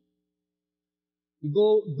talking. You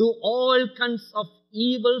go do all kinds of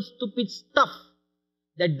evil, stupid stuff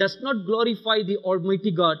that does not glorify the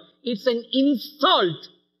Almighty God. It's an insult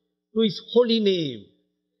to His holy name.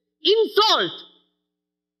 Insult!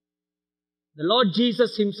 The Lord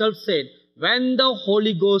Jesus Himself said, when the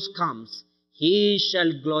Holy Ghost comes, He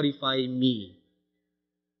shall glorify me.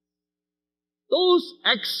 Those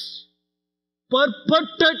acts,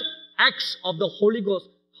 purported acts of the Holy Ghost,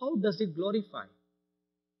 how does it glorify?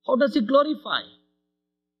 How does it glorify?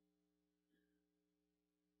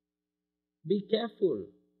 Be careful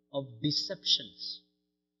of deceptions.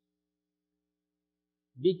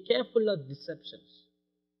 Be careful of deceptions.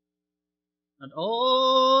 Not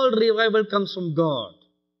all revival comes from God.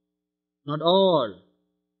 Not all.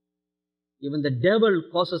 Even the devil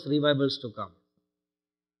causes revivals to come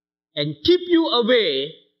and keep you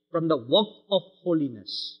away from the walk of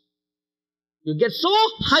holiness. You get so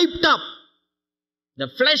hyped up. The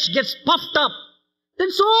flesh gets puffed up.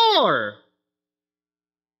 That's all.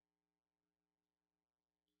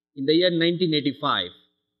 In the year 1985,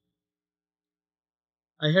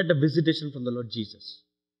 I had a visitation from the Lord Jesus.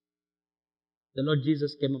 The Lord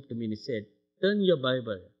Jesus came up to me and He said, turn your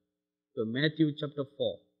Bible to Matthew chapter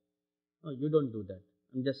 4. No, you don't do that.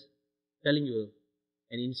 I'm just telling you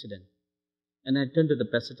an incident. And I turned to the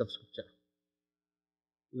passage of Scripture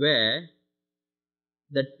where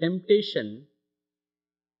the temptation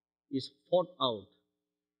is fought out.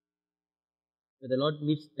 Where the Lord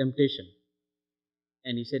meets temptation.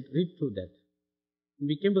 And He said, read through that. And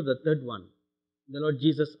we came to the third one. The Lord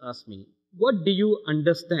Jesus asked me, what do you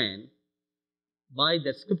understand by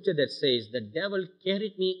that scripture that says, the devil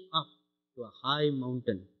carried me up to a high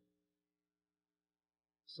mountain?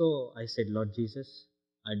 So I said, Lord Jesus,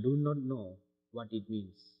 I do not know what it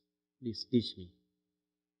means. Please teach me.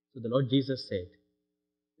 So the Lord Jesus said,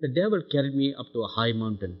 the devil carried me up to a high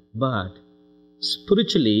mountain, but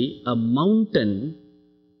spiritually, a mountain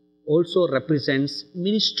also represents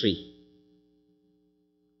ministry.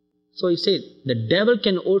 So He said, the devil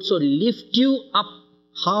can also lift you up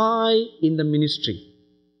high in the ministry.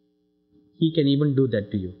 He can even do that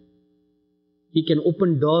to you. He can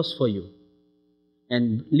open doors for you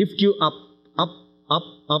and lift you up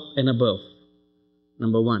and above.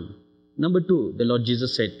 Number one. Number two, the Lord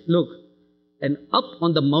Jesus said, look, and up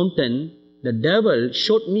on the mountain, the devil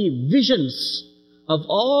showed me visions of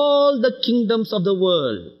all the kingdoms of the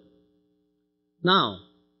world. Now,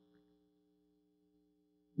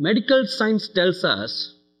 medical science tells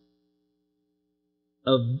us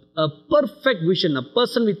a perfect vision, a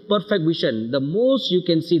person with perfect vision, the most you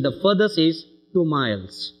can see, the furthest is 2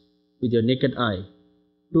 miles with your naked eye.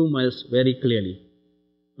 2 miles very clearly,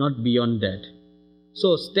 not beyond that.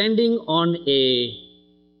 So, standing on a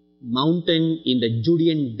mountain in the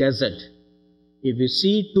Judean desert, if you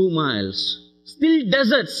see 2 miles, still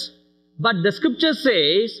deserts, but the scripture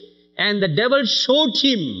says, and the devil showed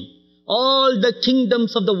him all the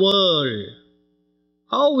kingdoms of the world.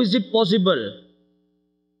 How is it possible?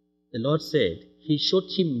 The Lord said, He showed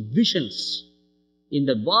him visions. In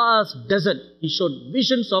the vast desert, He showed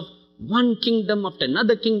visions of one kingdom after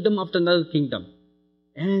another kingdom after another kingdom.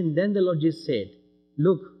 And then the Lord Jesus said,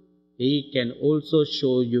 look, He can also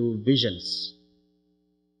show you visions.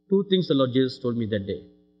 2 things the Lord Jesus told me that day.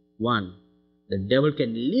 1, the devil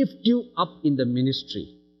can lift you up in the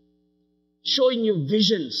ministry, showing you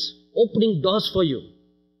visions, opening doors for you.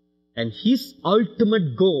 And his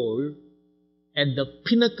ultimate goal at the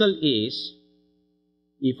pinnacle is,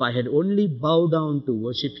 if I had only bowed down to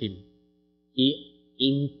worship Him, He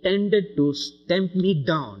intended to stamp me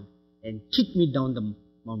down and kick me down the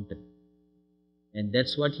mountain. And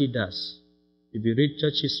that's what He does. If you read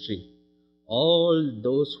church history, all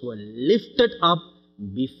those who were lifted up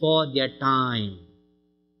before their time,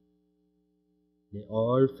 They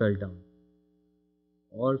all fell down.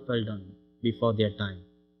 All fell down before their time.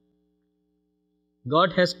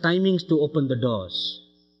 God has timings to open the doors.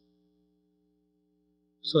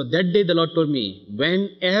 So that day the Lord told me,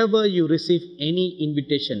 whenever you receive any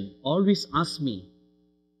invitation, always ask me,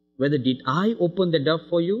 whether did I open the door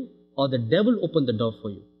for you or the devil opened the door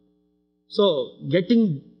for you. So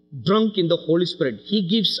getting drunk in the Holy Spirit, He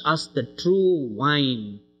gives us the true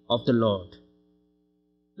wine of the Lord.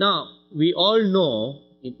 Now, we all know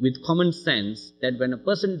with common sense that when a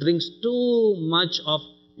person drinks too much of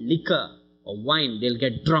liquor or wine, they'll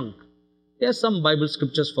get drunk. There are some Bible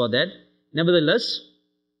scriptures for that. Nevertheless,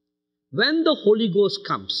 when the Holy Ghost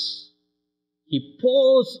comes, He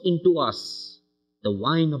pours into us the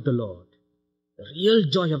wine of the Lord, the real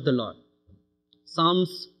joy of the Lord.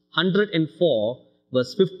 Psalms 104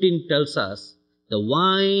 verse 15 tells us, the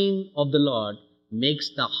wine of the Lord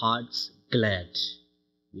makes the hearts glad.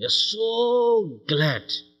 We are so glad,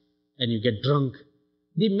 and you get drunk.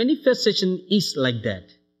 The manifestation is like that.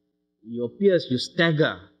 You appears, you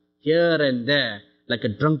stagger here and there like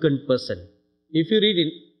a drunken person. If you read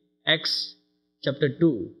in Acts chapter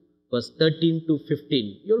 2 verse 13 to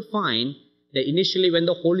 15, you'll find that initially when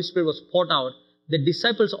the Holy Spirit was poured out, the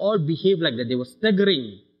disciples all behaved like that. They were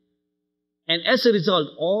staggering. And as a result,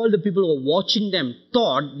 all the people who were watching them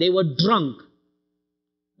thought they were drunk.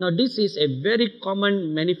 Now this is a very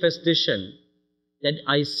common manifestation that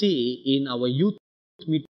I see in our youth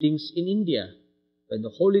meetings in India. When the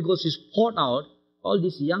Holy Ghost is poured out, all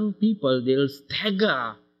these young people, they will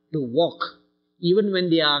stagger to walk. Even when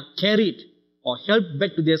they are carried or helped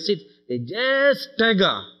back to their seats, they just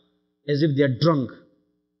stagger as if they are drunk.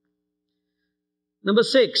 Number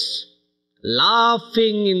 6,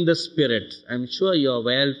 laughing in the Spirit. I'm sure you are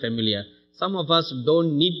well familiar. Some of us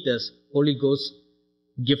don't need this Holy Ghost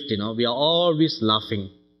gift, We are always laughing.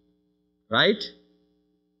 Right?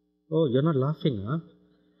 Oh, you're not laughing, huh?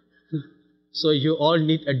 So you all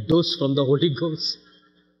need a dose from the Holy Ghost.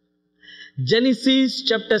 Genesis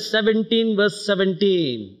chapter 17 verse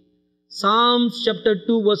 17. Psalms chapter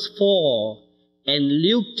 2 verse 4. And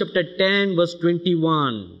Luke chapter 10 verse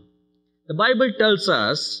 21. The Bible tells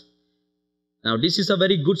us, now this is a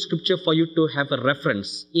very good scripture for you to have a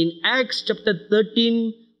reference. In Acts chapter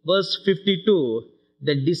 13 verse 52,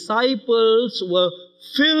 the disciples were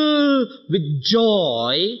filled with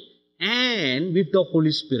joy and with the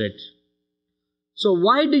Holy Spirit. So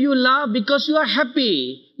why do you laugh? Because you are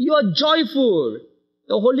happy. You are joyful.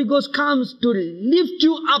 The Holy Ghost comes to lift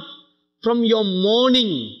you up from your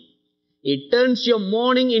mourning. It turns your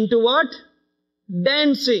mourning into what?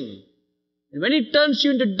 Dancing. And when it turns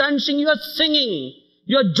you into dancing, you are singing.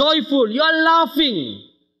 You are joyful. You are laughing.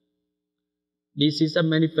 This is a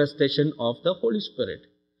manifestation of the Holy Spirit.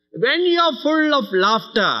 When you are full of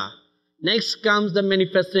laughter, next comes the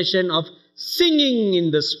manifestation of singing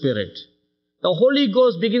in the Spirit. The Holy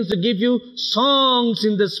Ghost begins to give you songs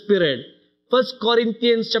in the Spirit. 1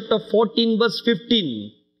 Corinthians chapter 14 verse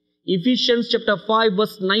 15. Ephesians chapter 5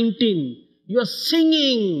 verse 19. You are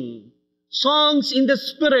singing songs in the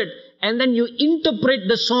Spirit, and then you interpret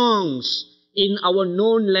the songs in our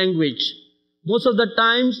known language. Most of the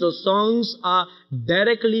times those songs are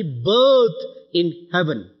directly birthed in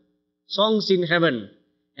heaven. Songs in heaven.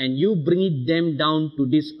 And you bring them down to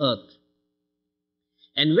this earth.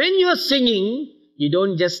 And when you are singing, you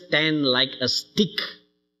don't just stand like a stick,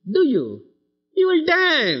 do you? You will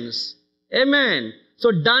dance. Amen.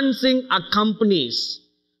 So dancing accompanies,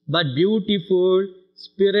 but beautiful,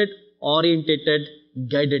 spirit-orientated,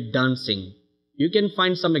 guided dancing. You can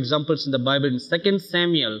find some examples in the Bible in 2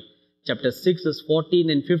 Samuel chapter 6 verse 14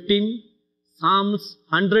 and 15, Psalms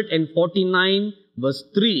 149 verse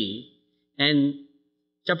 3, and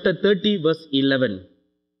chapter 30 verse 11.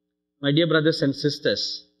 My dear brothers and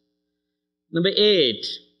sisters, number 8,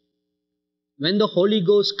 when the Holy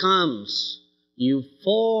Ghost comes, you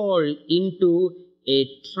fall into a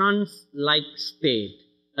trance-like state,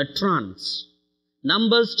 a trance.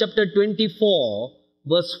 Numbers chapter 24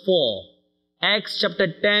 verse 4, Acts chapter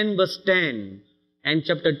 10 verse 10, and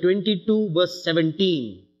chapter 22 verse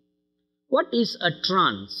 17. What is a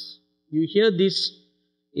trance? You hear this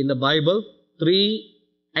in the Bible, 3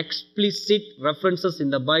 explicit references in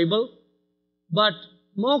the Bible, but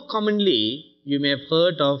more commonly you may have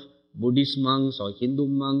heard of Buddhist monks or Hindu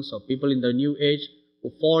monks or people in the New Age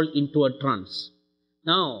who fall into a trance.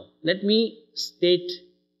 Now, let me state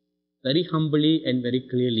very humbly and very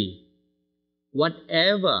clearly,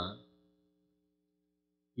 whatever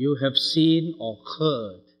you have seen or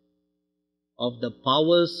heard of the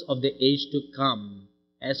powers of the age to come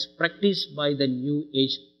as practiced by the New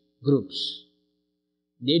Age groups,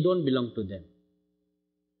 they don't belong to them.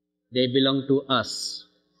 They belong to us.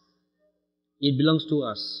 It belongs to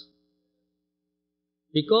us.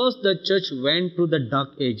 Because the church went through the dark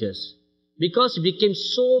ages, because it became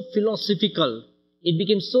so philosophical, it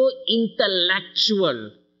became so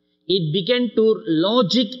intellectual, it began to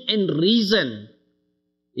logic and reason,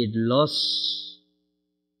 it lost.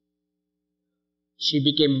 She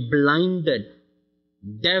became blinded,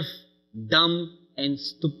 deaf, dumb, and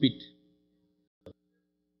stupid.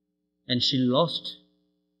 And she lost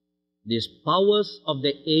these powers of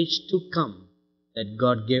the age to come that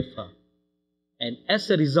God gave her. And as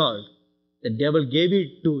a result, the devil gave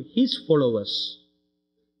it to his followers.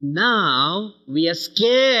 Now we are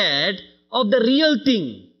scared of the real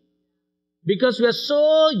thing because we are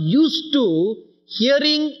so used to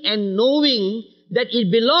hearing and knowing that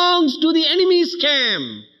it belongs to the enemy's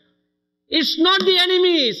camp. It's not the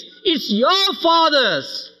enemy's, it's your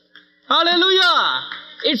fathers. Hallelujah!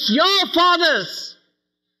 It's your fathers.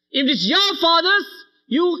 If it's your fathers,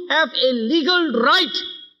 you have a legal right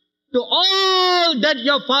to all that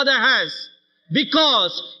your father has,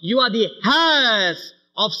 because you are the heirs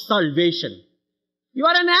of salvation. You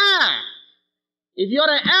are an heir. If you are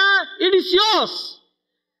an heir, it is yours.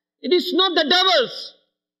 It is not the devil's.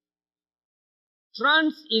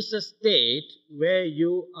 Trance is a state where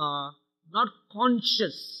you are not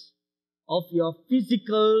conscious of your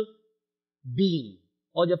physical being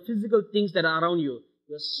or the physical things that are around you.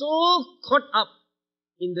 You are so caught up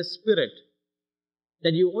in the spirit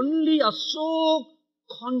that you only are so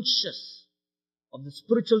conscious of the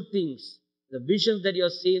spiritual things, the visions that you are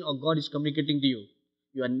seeing or God is communicating to you.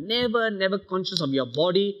 You are never conscious of your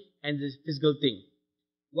body and this physical thing.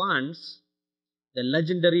 Once, the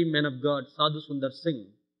legendary man of God, Sadhu Sundar Singh,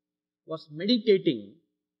 was meditating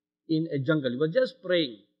in a jungle. He was just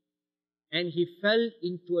praying and he fell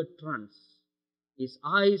into a trance. His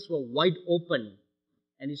eyes were wide open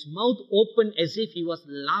and his mouth open as if he was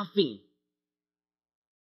laughing.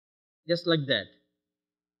 Just like that.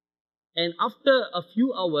 And after a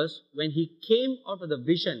few hours, when he came out of the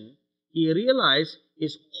vision, he realized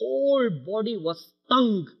his whole body was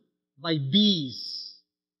stung by bees.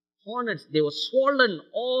 Hornets, they were swollen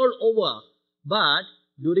all over. But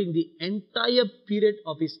during the entire period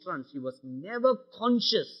of his trance, he was never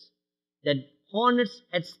conscious that hornets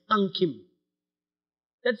had stung him.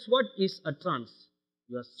 That's what is a trance.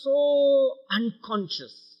 You are so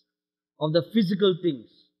unconscious of the physical things.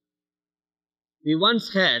 We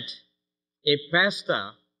once had a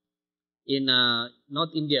pastor in North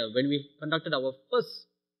India when we conducted our first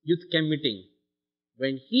youth camp meeting.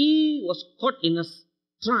 When he was caught in a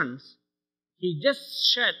trance, he just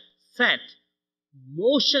sat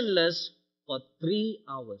motionless for 3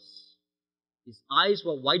 hours. His eyes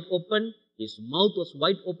were wide open, his mouth was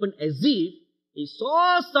wide open as if he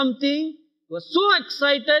saw something, he was so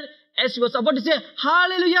excited as he was about to say,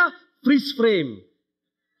 "Hallelujah," freeze frame.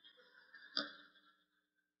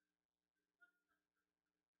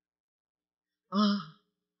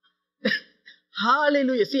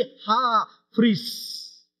 Hallelujah. See,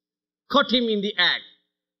 freeze. Caught him in the act.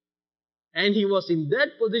 And he was in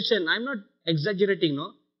that position, I'm not exaggerating,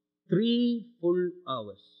 no? 3 full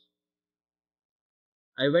hours.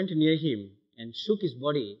 I went near him and shook his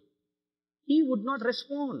body. He would not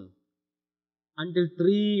respond until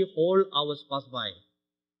 3 whole hours passed by.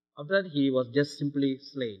 After that, he was just simply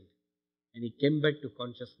slain. And he came back to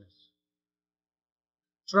consciousness.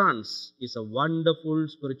 Trance is a wonderful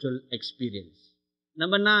spiritual experience.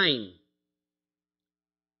 Number 9,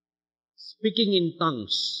 speaking in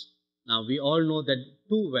tongues. Now we all know that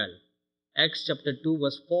too well. Acts chapter 2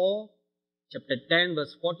 verse 4, chapter 10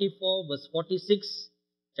 verse 44, verse 46,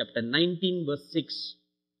 chapter 19 verse 6.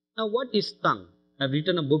 Now what is tongue? I have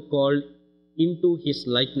written a book called Into His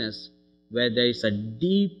Likeness, where there is a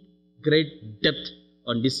deep, great depth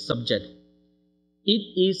on this subject. It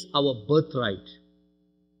is our birthright.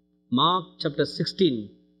 Mark chapter 16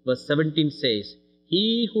 verse 17 says,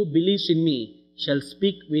 "He who believes in me shall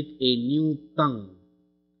speak with a new tongue."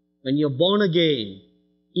 When you're born again,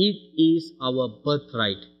 it is our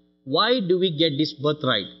birthright. Why do we get this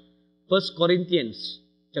birthright? 1 Corinthians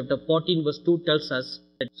chapter 14 verse 2 tells us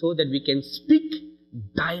that so that we can speak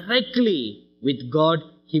directly with God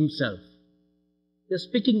Himself. We are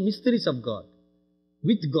speaking mysteries of God,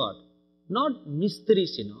 with God, not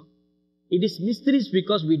mysteries, It is mysteries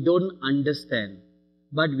because we don't understand,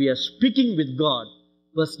 but we are speaking with God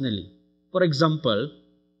personally. For example,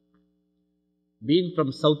 being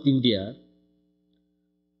from South India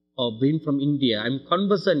or being from India, I'm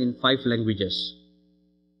conversant in 5 languages.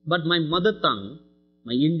 But my mother tongue,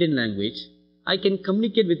 my Indian language, I can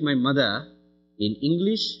communicate with my mother in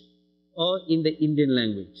English or in the Indian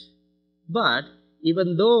language. But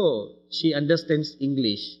even though she understands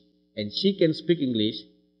English and she can speak English,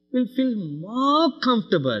 will feel more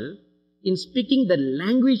comfortable in speaking the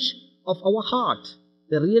language of our heart,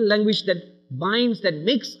 the real language that binds, that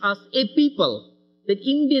makes us a people, the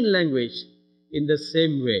Indian language. In the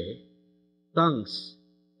same way, tongues,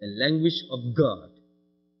 the language of God,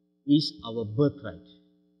 is our birthright.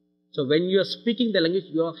 So when you are speaking the language,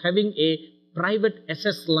 you are having a private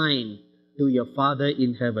access line to your Father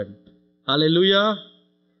in heaven. Hallelujah.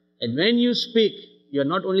 And when you speak, you are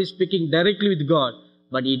not only speaking directly with God,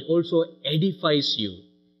 but it also edifies you.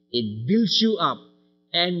 It builds you up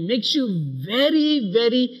and makes you very,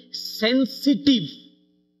 very sensitive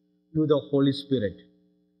to the Holy Spirit.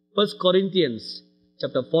 1 Corinthians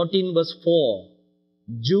chapter 14 verse 4,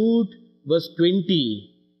 Jude verse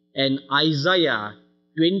 20, and Isaiah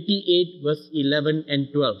 28 verse 11 and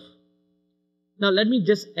 12. Now let me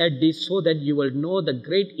just add this so that you will know the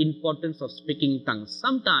great importance of speaking tongues.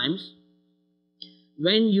 Sometimes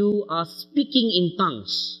when you are speaking in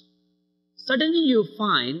tongues, suddenly you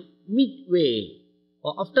find midway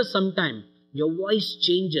or after some time your voice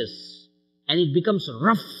changes and it becomes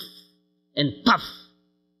rough and tough.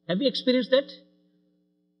 Have you experienced that?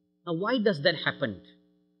 Now why does that happen?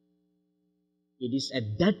 It is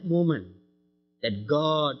at that moment that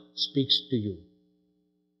God speaks to you.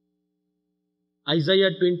 Isaiah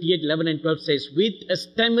 28, 11 and 12 says, with a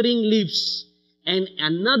stammering lips and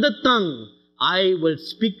another tongue I will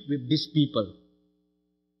speak with these people.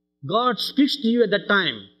 God speaks to you at that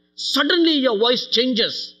time. Suddenly your voice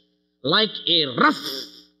changes like a rough,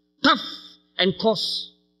 tough and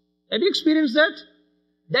coarse. Have you experienced that?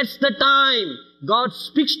 That's the time God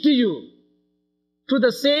speaks to you through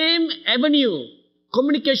the same avenue,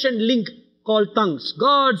 communication link called tongues.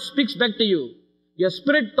 God speaks back to you. Your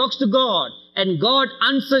spirit talks to God and God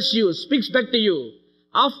answers you, speaks back to you.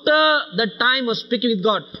 After the time of speaking with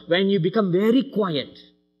God, when you become very quiet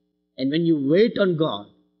and when you wait on God,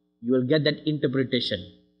 you will get that interpretation,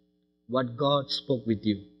 what God spoke with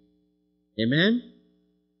you. Amen?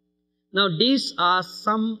 Now these are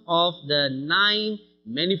some of the 9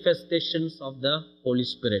 manifestations of the Holy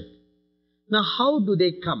Spirit. Now how do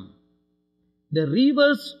they come? The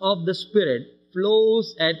rivers of the Spirit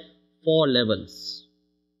flows at 4 levels.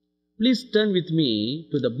 Please turn with me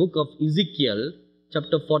to the book of Ezekiel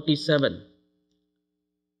chapter 47.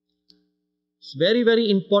 It's very, very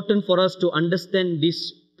important for us to understand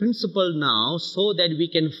this principle now so that we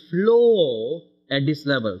can flow at these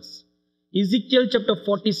levels. Ezekiel chapter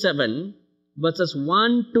 47 verses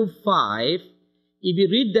 1 to 5. If you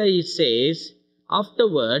read there, it says,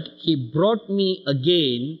 afterward he brought me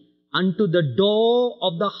again unto the door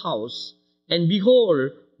of the house, and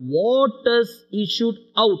behold, waters issued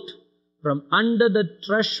out from under the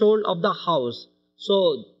threshold of the house.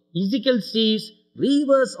 So Ezekiel sees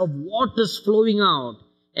rivers of waters flowing out.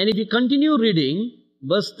 And if you continue reading,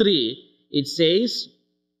 verse 3, it says,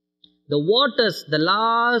 the waters, the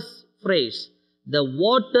last phrase, the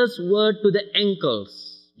waters were to the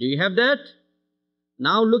ankles. Do you have that?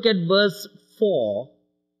 Now look at verse 4.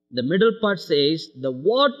 The middle part says, the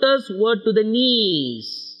waters were to the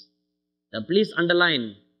knees. Now please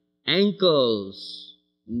underline, ankles,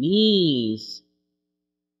 knees.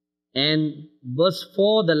 And verse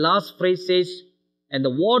 4, the last phrase says, and the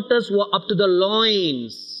waters were up to the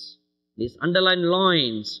loins. Please underline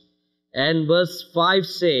loins. And verse 5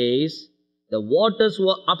 says, the waters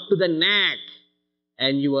were up to the neck,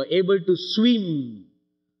 and you were able to swim.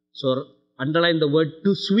 So underline the word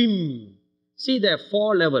to swim. See, there are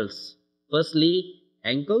 4 levels. Firstly,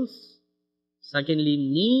 ankles. Secondly,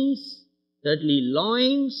 knees. Thirdly,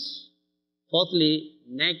 loins. Fourthly,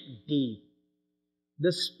 neck deep.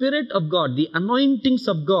 The Spirit of God, the anointings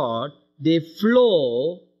of God, they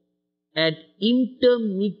flow at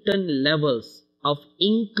intermittent levels of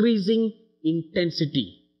increasing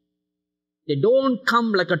intensity. They don't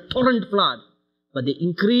come like a torrent flood, but they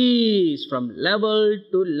increase from level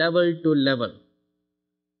to level to level.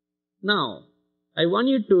 Now, I want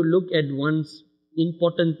you to look at one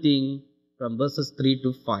important thing from verses 3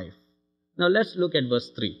 to 5. Now let's look at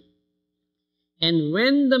verse 3. And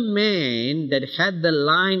when the man that had the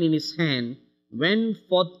line in his hand went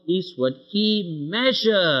forth eastward, he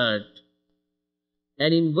measured.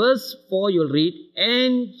 And in verse 4 you'll read,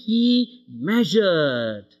 and he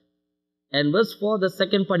measured. And verse 4, the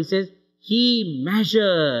second part, it says, he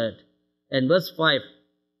measured. And verse 5,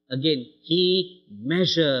 again, he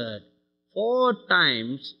measured. 4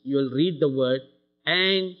 times you will read the word,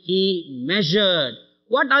 and he measured.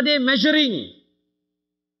 What are they measuring?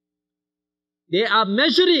 They are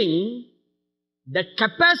measuring the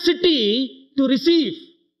capacity to receive.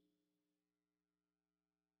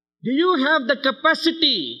 Do you have the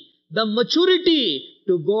capacity, the maturity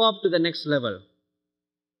to go up to the next level?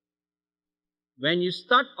 When you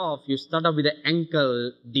start off with the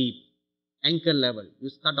ankle deep, ankle level. You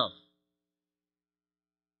start off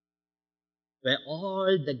where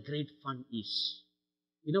all the great fun is.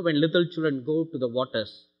 You know, when little children go to the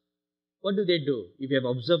waters, what do? If you have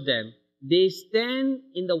observed them, they stand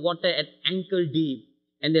in the water at ankle deep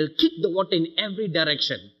and they'll kick the water in every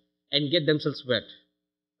direction and get themselves wet.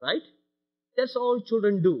 Right? That's all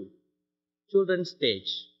children do. Children's stage.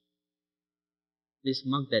 Please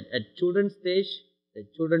mark that. At children's stage, the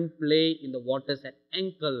children play in the waters at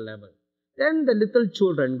ankle level. Then the little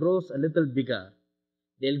children grows a little bigger.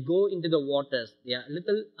 They'll go into the waters. They are a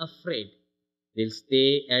little afraid. They'll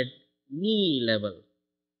stay at knee level.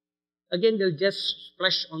 Again, they'll just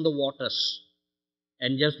splash on the waters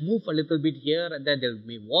and just move a little bit here and then they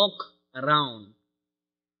may walk around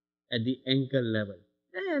at the ankle level.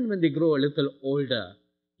 And when they grow a little older,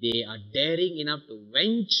 they are daring enough to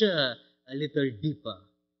venture a little deeper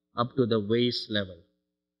up to the waist level.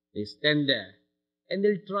 They stand there and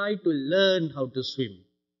they'll try to learn how to swim.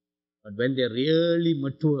 But when they're really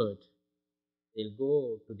matured, they'll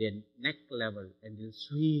go to their neck level and they'll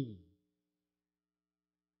swim.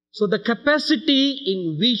 So the capacity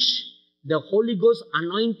in which the Holy Ghost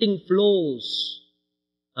anointing flows,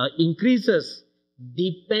 increases,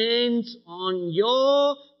 depends on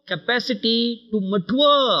your capacity to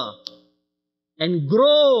mature and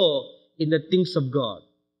grow in the things of God.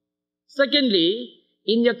 Secondly,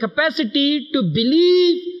 in your capacity to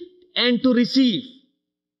believe and to receive.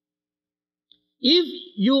 If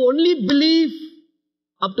you only believe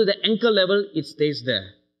up to the ankle level, it stays there.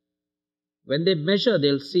 When they measure,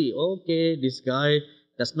 they'll see, okay, this guy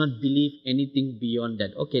does not believe anything beyond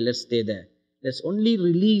that. Okay, let's stay there. Let's only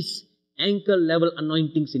release ankle level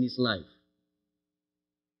anointings in his life.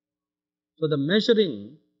 So the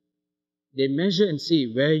measuring, they measure and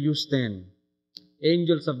see where you stand.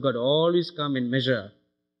 Angels of God always come and measure.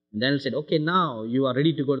 And then they'll say, okay, now you are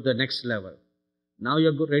ready to go to the next level. Now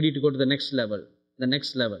you're ready to go to the next level. The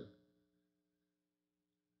next level.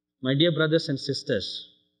 My dear brothers and sisters,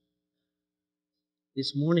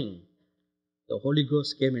 this morning, the Holy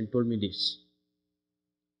Ghost came and told me this.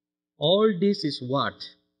 All this is what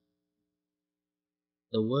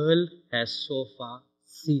the world has so far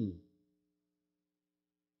seen.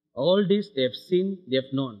 All this they have seen, they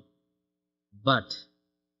have known. But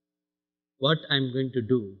what I'm going to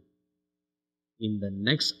do in the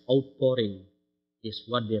next outpouring is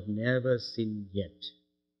what they have never seen yet.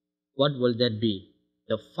 What will that be?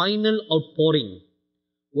 The final outpouring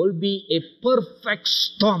will be a perfect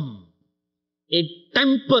storm, a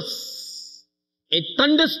tempest, a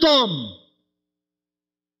thunderstorm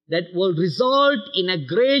that will result in a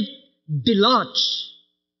great deluge,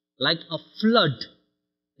 like a flood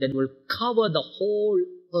that will cover the whole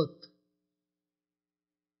earth.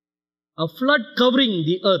 A flood covering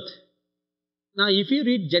the earth. Now, if you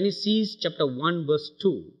read Genesis chapter 1 verse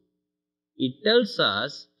 2, it tells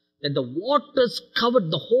us that the waters covered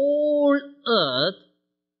the whole earth.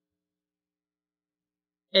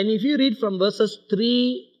 And if you read from verses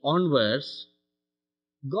 3 onwards,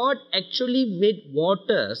 God actually made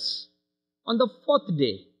waters on the fourth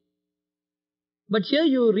day. But here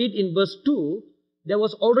you read in verse 2, there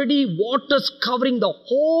was already waters covering the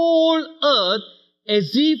whole earth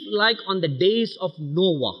as if like on the days of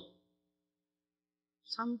Noah.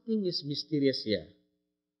 Something is mysterious here.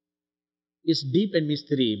 It's deep and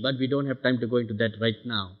mystery, but we don't have time to go into that right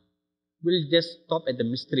now. We'll just stop at the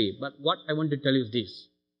mystery. But what I want to tell you is this.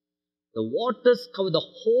 The waters cover the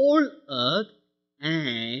whole earth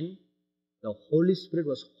and the Holy Spirit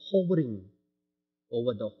was hovering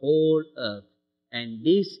over the whole earth. And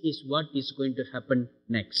this is what is going to happen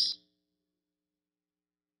next.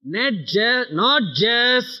 Not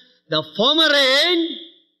just the former rain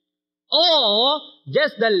or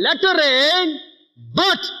just the latter rain,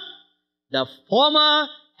 but the former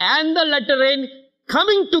and the latter rain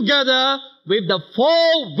coming together with the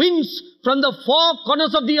four winds from the four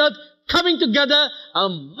corners of the earth coming together, a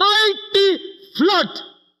mighty flood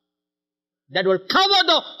that will cover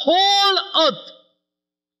the whole earth.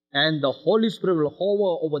 And the Holy Spirit will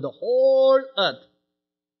hover over the whole earth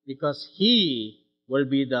because He will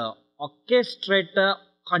be the orchestrator,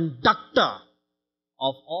 conductor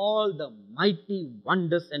of all the mighty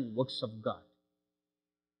wonders and works of God.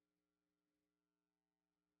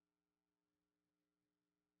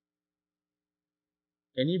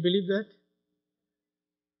 Can you believe that?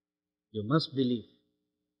 You must believe.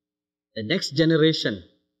 The next generation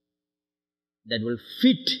that will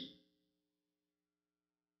fit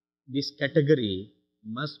this category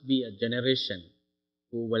must be a generation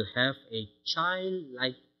who will have a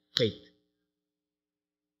childlike faith.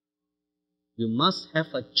 You must have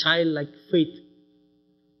a childlike faith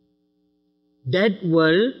that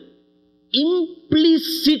will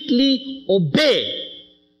implicitly obey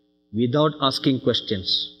without asking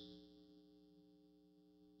questions.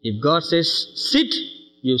 If God says sit,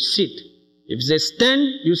 you sit. If He says stand,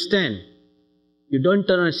 you stand. You don't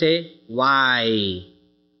turn and say, why?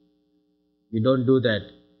 You don't do that.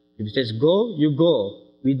 If He says go, you go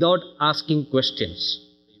without asking questions.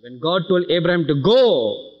 When God told Abraham to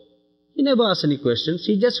go, He never asked any questions.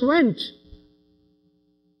 He just went.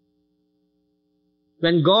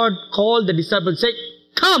 When God called the disciples, say,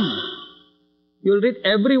 come! You'll read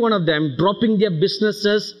every one of them dropping their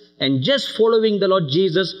businesses and just following the Lord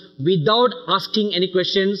Jesus without asking any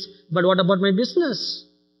questions. But what about my business?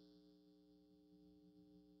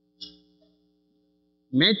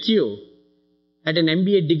 Matthew had an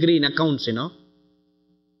MBA degree in accounts, He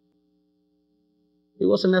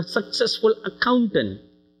was a successful accountant.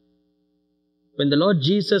 When the Lord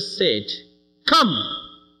Jesus said, come,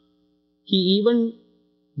 he even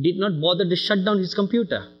did not bother to shut down his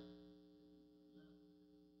computer.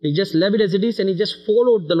 He just left it as it is and he just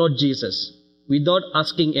followed the Lord Jesus without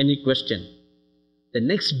asking any question. The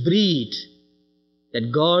next breed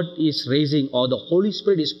that God is raising or the Holy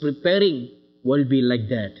Spirit is preparing will be like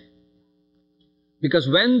that. Because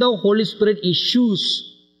when the Holy Spirit issues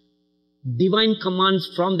divine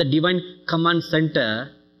commands from the divine command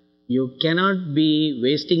center, you cannot be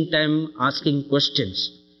wasting time asking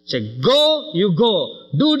questions. Say, go, you go.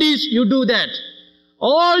 Do this, you do that.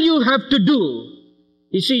 All you have to do,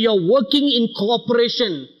 you see, you're working in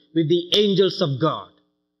cooperation with the angels of God.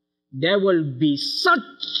 There will be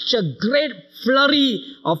such a great flurry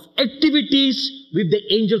of activities with the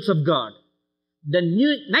angels of God. The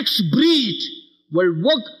next breed will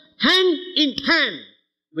work hand in hand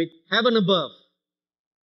with heaven above.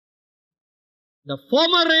 The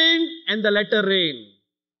former rain and the latter rain.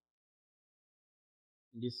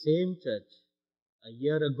 In the same church, a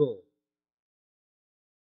year ago,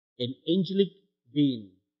 an angelic being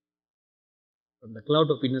from the cloud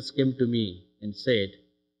of witness came to me and said,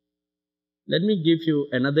 let me give you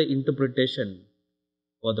another interpretation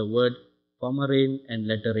for the word former rain and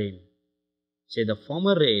latter rain. Say the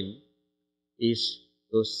former rain is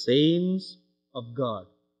those saints of God.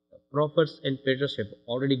 The prophets and patriarchs have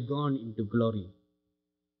already gone into glory.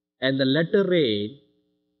 And the latter rain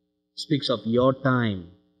speaks of your time.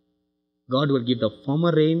 God will give the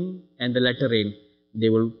former rain and the latter rain. They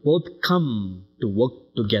will both come to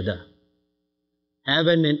work together.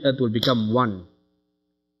 Heaven and earth will become one.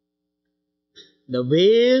 The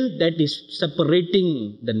veil that is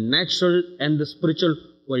separating the natural and the spiritual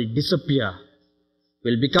will disappear,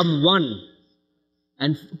 will become one.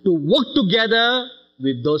 And to work together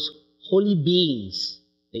with those holy beings,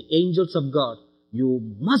 the angels of God,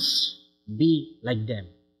 you must be like them.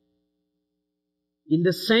 In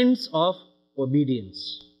the sense of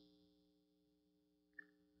obedience.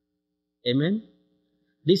 Amen?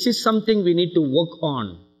 This is something we need to work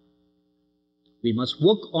on. We must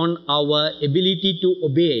work on our ability to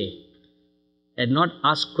obey and not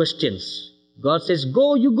ask questions. God says,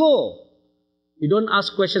 go, you go. You don't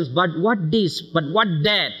ask questions, but what this, but what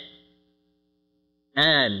that.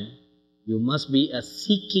 And you must be a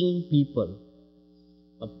seeking people.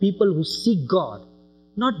 A people who seek God.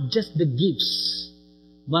 Not just the gifts,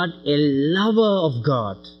 but a lover of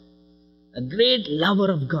God. A great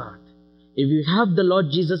lover of God. If you have the Lord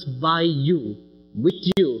Jesus by you, with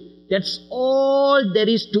you, that's all there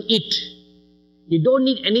is to it. You don't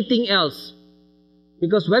need anything else.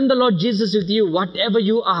 Because when the Lord Jesus is with you, whatever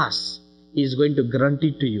you ask, He is going to grant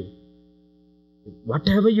it to you.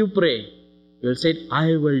 Whatever you pray, He will say,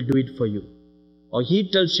 I will do it for you. Or He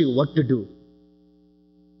tells you what to do.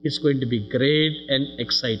 It's going to be great and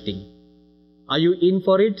exciting. Are you in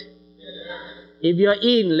for it? If you are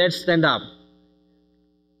in, let's stand up.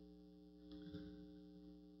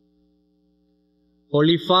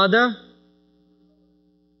 Holy Father,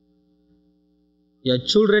 your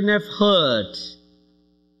children have heard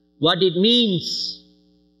what it means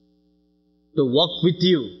to walk with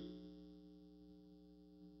you.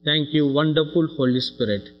 Thank you, wonderful Holy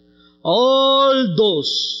Spirit. All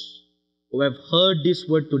those who have heard this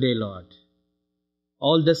word today, Lord,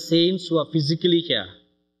 all the saints who are physically here,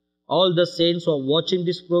 all the saints who are watching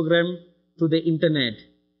this program through the internet,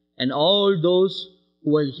 and all those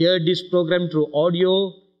who will hear this program through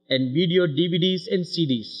audio and video, DVDs and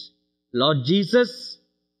CDs. Lord Jesus,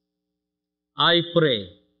 I pray,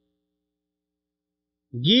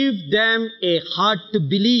 give them a heart to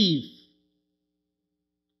believe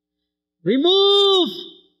Remove,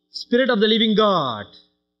 Spirit of the living God,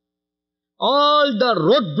 all the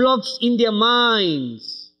roadblocks in their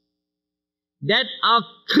minds that are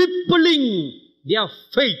crippling their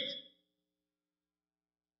faith.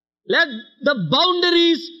 Let the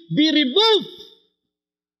boundaries be removed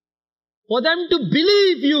for them to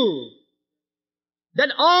believe you, that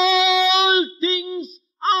all things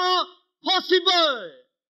are possible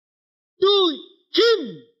to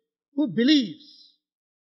him who believes.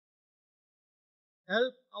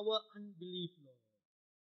 Help our unbelief, Lord.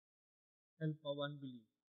 Help our unbelief.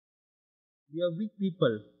 We are weak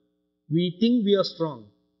people. We think we are strong.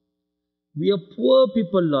 We are poor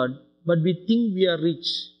people, Lord, but we think we are rich.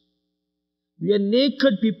 We are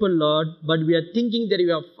naked people, Lord, but we are thinking that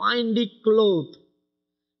we are finely clothed.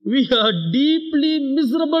 We are deeply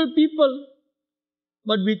miserable people,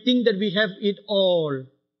 but we think that we have it all.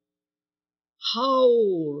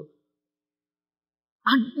 How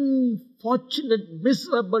unfortunate,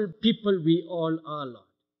 miserable people we all are, Lord.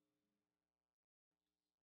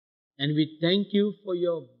 And we thank you for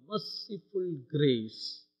your merciful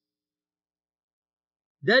grace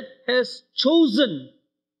that has chosen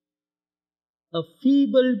a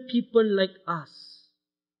feeble people like us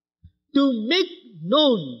to make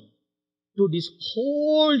known to this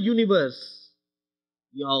whole universe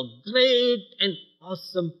your great and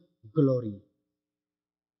awesome glory.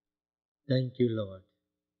 Thank you, Lord.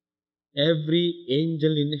 Every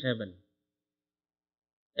angel in heaven,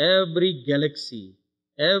 every galaxy,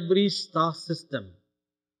 every star system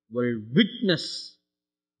will witness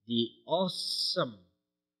the awesome,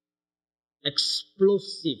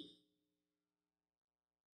 explosive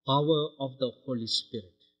power of the Holy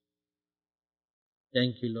Spirit.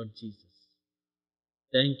 Thank you, Lord Jesus.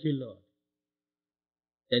 Thank you, Lord,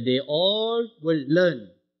 that they all will learn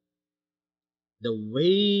the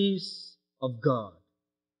ways of God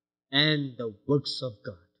and the works of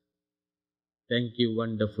God. Thank you,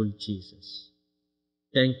 wonderful Jesus.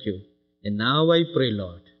 Thank you. And now I pray,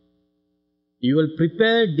 Lord, you will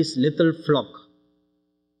prepare this little flock.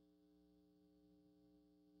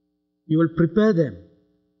 You will prepare them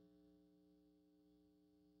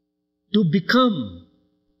to become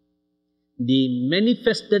the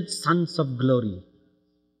manifested sons of glory.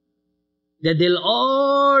 That they'll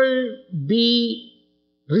all be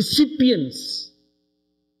recipients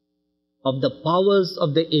of the powers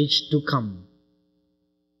of the age to come.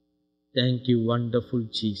 Thank you, wonderful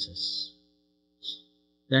Jesus.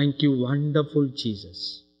 Thank you, wonderful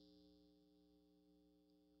Jesus.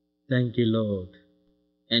 Thank you, Lord.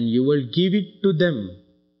 And you will give it to them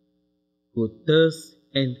who thirst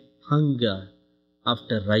and hunger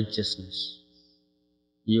after righteousness.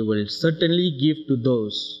 You will certainly give to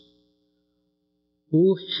those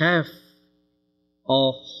who have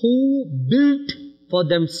or who built for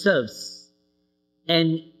themselves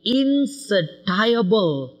an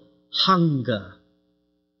insatiable hunger,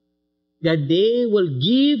 that they will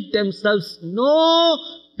give themselves no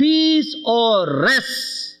peace or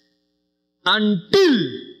rest until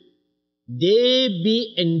they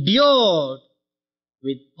be endured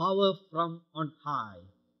with power from on high.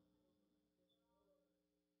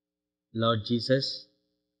 Lord Jesus,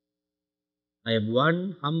 I have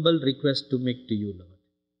one humble request to make to you, Lord.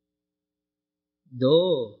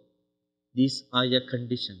 Though these are your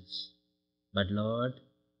conditions, but Lord,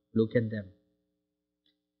 look at them.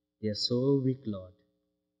 They are so weak, Lord.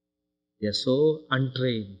 They are so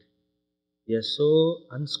untrained. They are so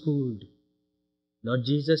unschooled. Lord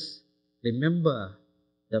Jesus, remember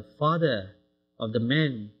the father of the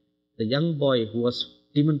man, the young boy who was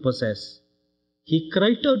demon-possessed. He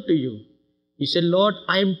cried out to you. He said, Lord,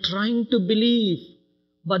 I am trying to believe,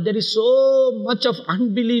 but there is so much of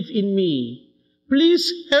unbelief in me.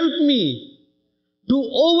 Please help me to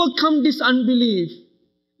overcome this unbelief.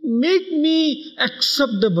 Make me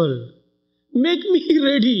acceptable. Make me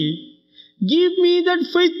ready. Give me that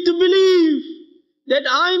faith to believe, that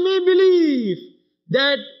I may believe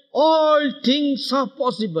that all things are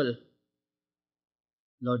possible.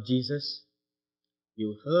 Lord Jesus,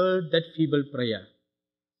 you heard that feeble prayer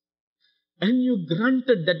and you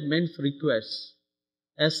granted that man's request.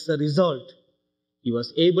 As a result, he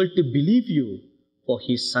was able to believe you for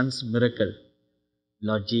his son's miracle.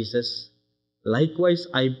 Lord Jesus, likewise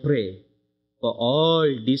I pray for all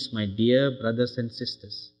these my dear brothers and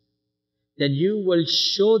sisters, that you will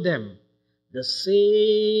show them the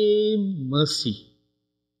same mercy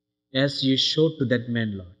as you showed to that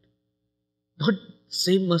man, Lord. Not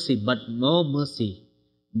same mercy, but more mercy.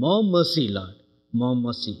 More mercy, Lord. More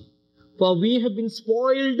mercy. For we have been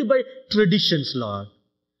spoiled by traditions, Lord.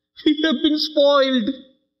 We have been spoiled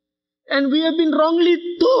and we have been wrongly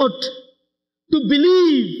taught to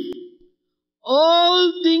believe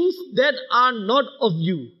all things that are not of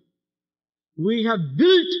you. We have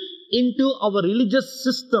built into our religious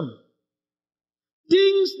system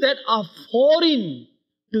things that are foreign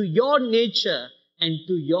to your nature and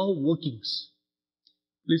to your workings.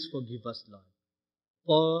 Please forgive us, Lord,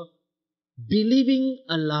 for believing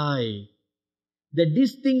a lie that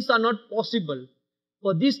these things are not possible,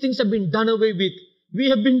 for these things have been done away with. We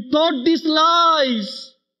have been taught these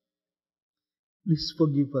lies. Please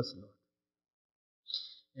forgive us, Lord.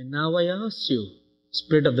 And now I ask you,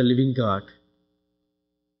 Spirit of the living God,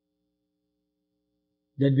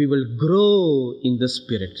 that we will grow in the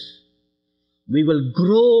Spirit. We will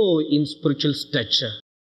grow in spiritual stature.